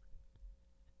love it.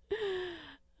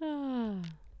 Ah.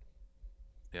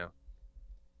 Yeah.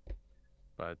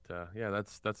 But yeah,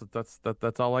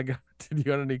 that's all I got. Did you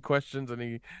got any questions?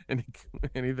 Any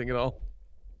anything at all?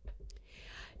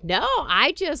 No,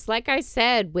 I just like I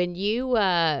said when you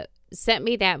sent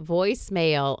me that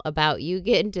voicemail about you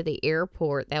getting to the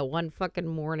airport that one fucking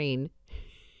morning.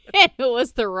 And it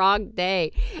was the wrong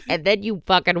day. And then you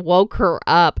fucking woke her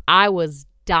up. I was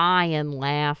dying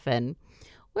laughing.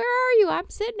 Where are you? I'm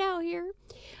sitting out here.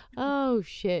 Oh,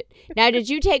 shit. Now, did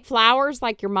you take flowers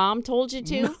like your mom told you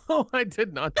to? No, I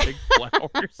did not take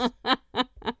flowers.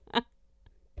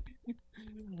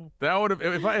 That would have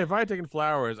if I had taken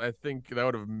flowers, I think that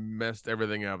would have messed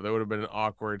everything up. That would have been an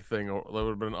awkward thing. Or that would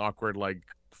have been an awkward like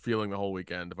feeling the whole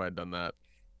weekend if I had done that.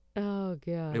 Oh, It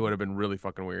God. would have been really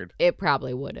fucking weird. It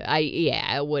probably would have.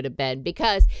 Yeah, it would have been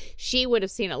because she would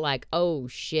have seen it like, oh,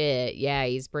 shit. Yeah,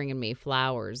 he's bringing me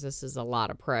flowers. This is a lot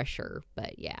of pressure.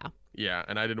 But yeah. Yeah,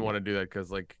 and I didn't Yeah. want to do that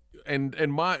because like and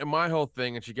my whole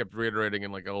thing, and she kept reiterating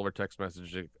in like all of her text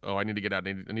messages, like, oh, I need to get out.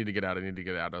 I need to get out. I need to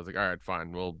get out. I was like, all right,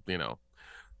 fine. Well,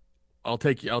 I'll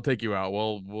take you out.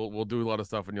 We'll do a lot of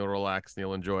stuff and you'll relax and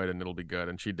you'll enjoy it and it'll be good.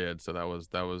 And she did. So Good.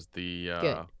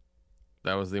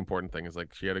 that was the important thing. Is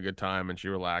like she had a good time and she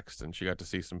relaxed and she got to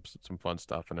see some fun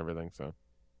stuff and everything. So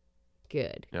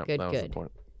Good. Yeah, Good. that was the Good.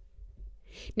 point.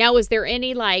 Now, was there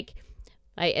any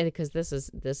because this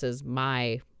is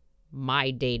my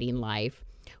dating life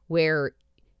where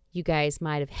you guys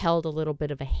might have held a little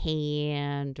bit of a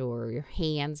hand or your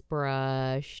hands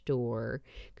brushed, or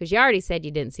because you already said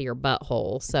you didn't see your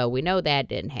butthole, so we know that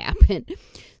didn't happen.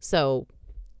 So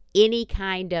any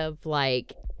kind of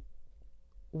like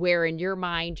where in your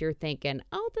mind you're thinking,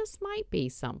 oh, this might be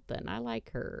something, I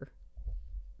like her,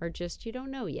 or just you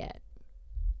don't know yet.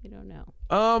 You don't know.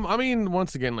 I mean,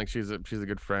 once again, like she's a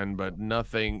good friend, but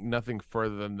nothing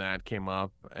further than that came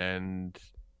up, and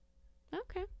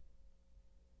Okay.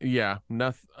 yeah,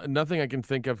 nothing I can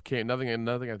think of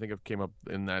nothing I think of came up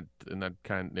in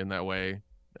that way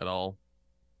at all.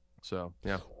 So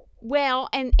yeah. Well,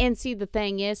 and see, the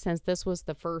thing is, since this was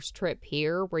the first trip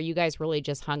here where you guys really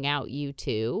just hung out, you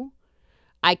two,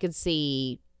 I could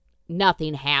see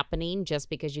nothing happening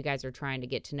just because you guys are trying to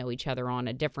get to know each other on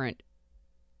a different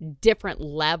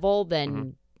level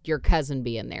than your cousin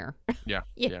being there. Yeah.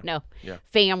 you know, Yeah.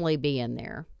 family being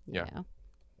there. Yeah. Know.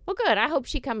 Well, good. I hope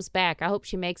she comes back. I hope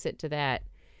she makes it to that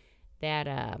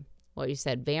what you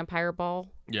said, vampire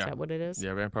ball? Yeah. Is that what it is?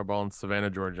 Yeah, vampire ball in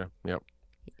Savannah, Georgia. Yep.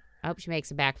 I hope she makes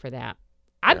it back for that.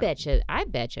 Yeah. I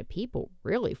betcha people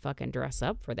really fucking dress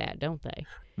up for that, don't they?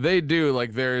 They do.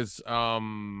 Like there's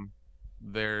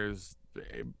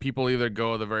people either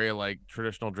go the very like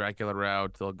traditional Dracula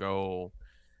route, they'll go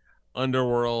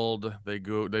underworld, they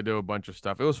do a bunch of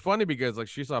stuff. It was funny because like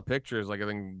she saw pictures, like I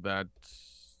think that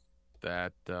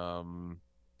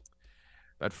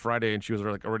Friday, and she was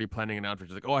like already planning an outfit.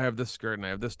 She's like, oh, I have this skirt and I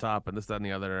have this top and this, that, and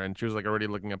the other, and she was like already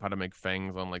looking up how to make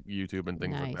fangs on like YouTube and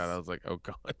things like that. I was like, oh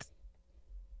god.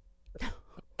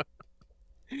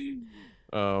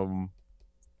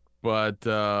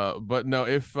 But no,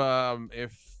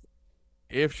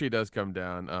 if she does come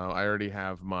down, I already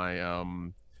have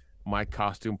my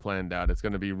costume planned out. It's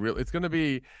gonna be real. It's gonna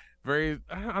be very.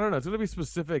 I don't know. It's gonna be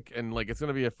specific, and like it's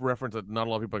gonna be a reference that not a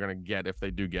lot of people are gonna get if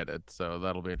they do get it. So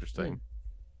that'll be interesting.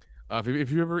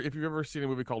 If you've ever seen a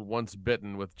movie called Once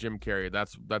Bitten with Jim Carrey,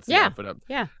 that's the outfit up.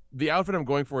 Yeah. The outfit I'm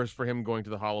going for is for him going to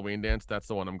the Halloween dance. That's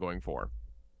the one I'm going for.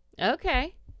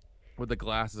 Okay. With the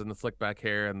glasses and the slick back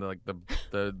hair and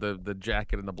the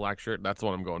jacket and the black shirt, that's the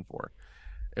one I'm going for.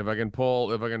 If I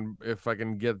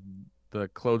can get the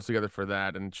clothes together for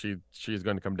that, and she's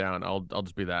going to come down, I'll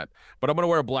just be that. But I'm gonna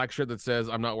wear a black shirt that says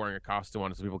I'm not wearing a costume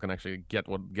on it, so people can actually get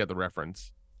the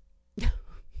reference.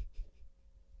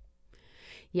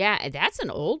 Yeah, that's an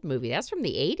old movie. That's from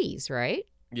the 80s, right?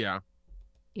 Yeah.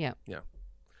 Yeah. Yeah.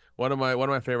 One of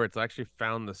my favorites. I actually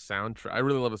found the soundtrack. I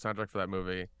really love the soundtrack for that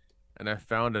movie, and I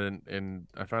found it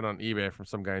I found it on eBay from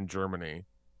some guy in Germany,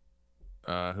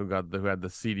 who had the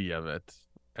CD of it,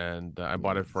 and I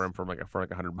bought it for him for like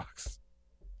 $100.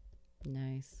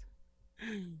 Nice.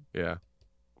 Yeah.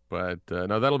 But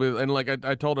no, that'll be, and like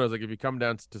I told her, I was like, if you come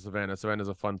down to Savannah's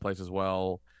a fun place as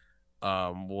well.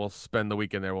 We'll spend the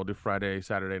weekend there. We'll do Friday,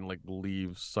 Saturday, and like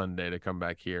leave Sunday to come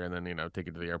back here, and then take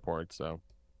it to the airport. So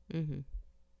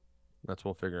that's what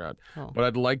we'll figure out. Cool. But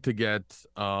I'd like to get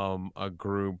a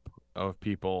group of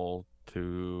people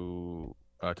to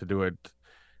do it.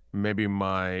 Maybe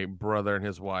my brother and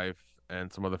his wife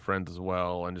and some other friends as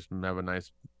well, and just have a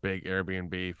nice big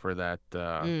Airbnb for that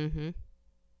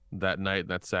that night,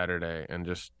 that Saturday, and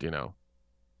just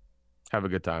have a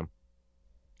good time.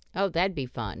 Oh, that'd be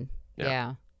fun.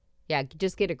 Yeah.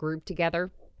 Just get a group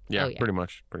together. Yeah, pretty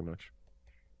much.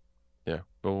 Yeah,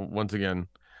 but once again,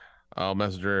 I'll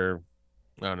message her,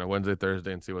 I don't know, Wednesday,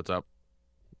 Thursday, and see what's up.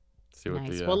 See what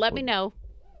nice. Well, let me know.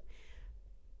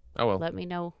 I will. Let me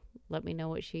know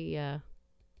what she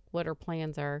what her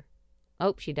plans are. I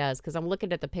hope she does, because I'm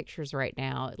looking at the pictures right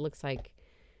now. It looks like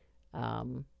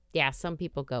some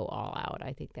people go all out.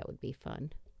 I think that would be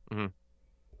fun.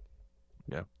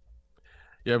 Yeah.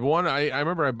 Yeah, but I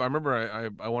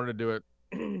remember I wanted to do it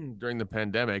during the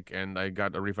pandemic, and I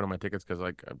got a refund on my tickets because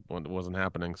like it wasn't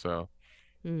happening. So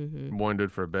I'm going to do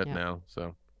it for a bit now.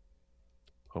 So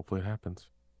hopefully it happens.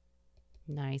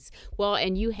 Nice. Well,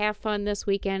 and you have fun this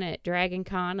weekend at Dragon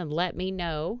Con, and let me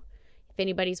know if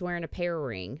anybody's wearing a pear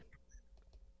ring.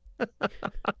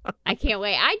 I can't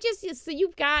wait. So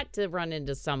you've got to run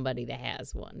into somebody that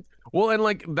has one. Well, and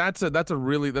like that's a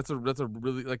really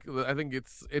like, I think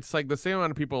it's like the same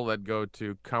amount of people that go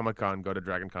to Comic-Con go to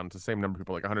Dragon Con. It's the same number of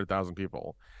people, like 100,000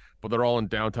 people, but they're all in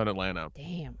downtown Atlanta.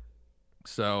 Damn.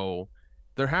 So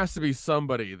there has to be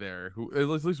somebody there who, at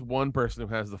least one person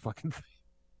who has the fucking thing.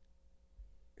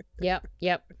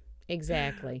 Yep.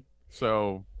 Exactly.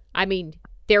 So I mean,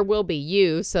 there will be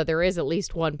you, so there is at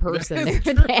least one person there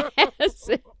that has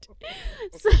it.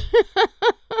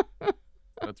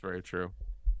 That's very true.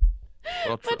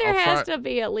 has to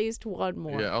be at least one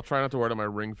more. Yeah, I'll try not to wear it on my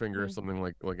ring finger or something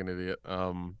like an idiot.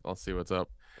 I'll see what's up.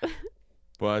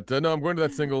 But no, I'm going to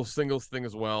that singles thing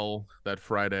as well that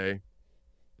Friday.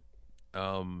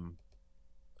 Um,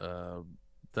 uh,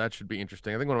 that should be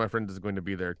interesting. I think one of my friends is going to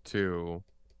be there too,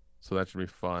 so that should be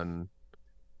fun.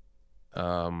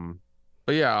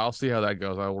 But yeah, I'll see how that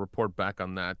goes. I will report back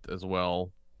on that as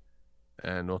well,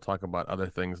 and we'll talk about other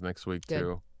things next week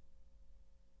too.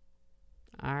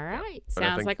 All right, But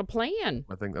sounds like a plan.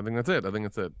 I think that's it. I think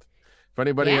that's it. If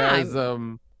anybody has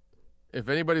if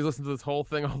anybody's listened to this whole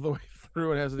thing all the way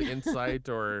through and has any insight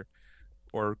or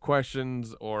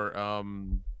questions or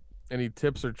any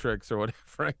tips or tricks or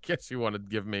whatever I guess you want to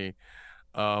give me,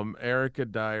 Erica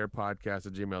Dyer podcast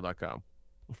at gmail.com.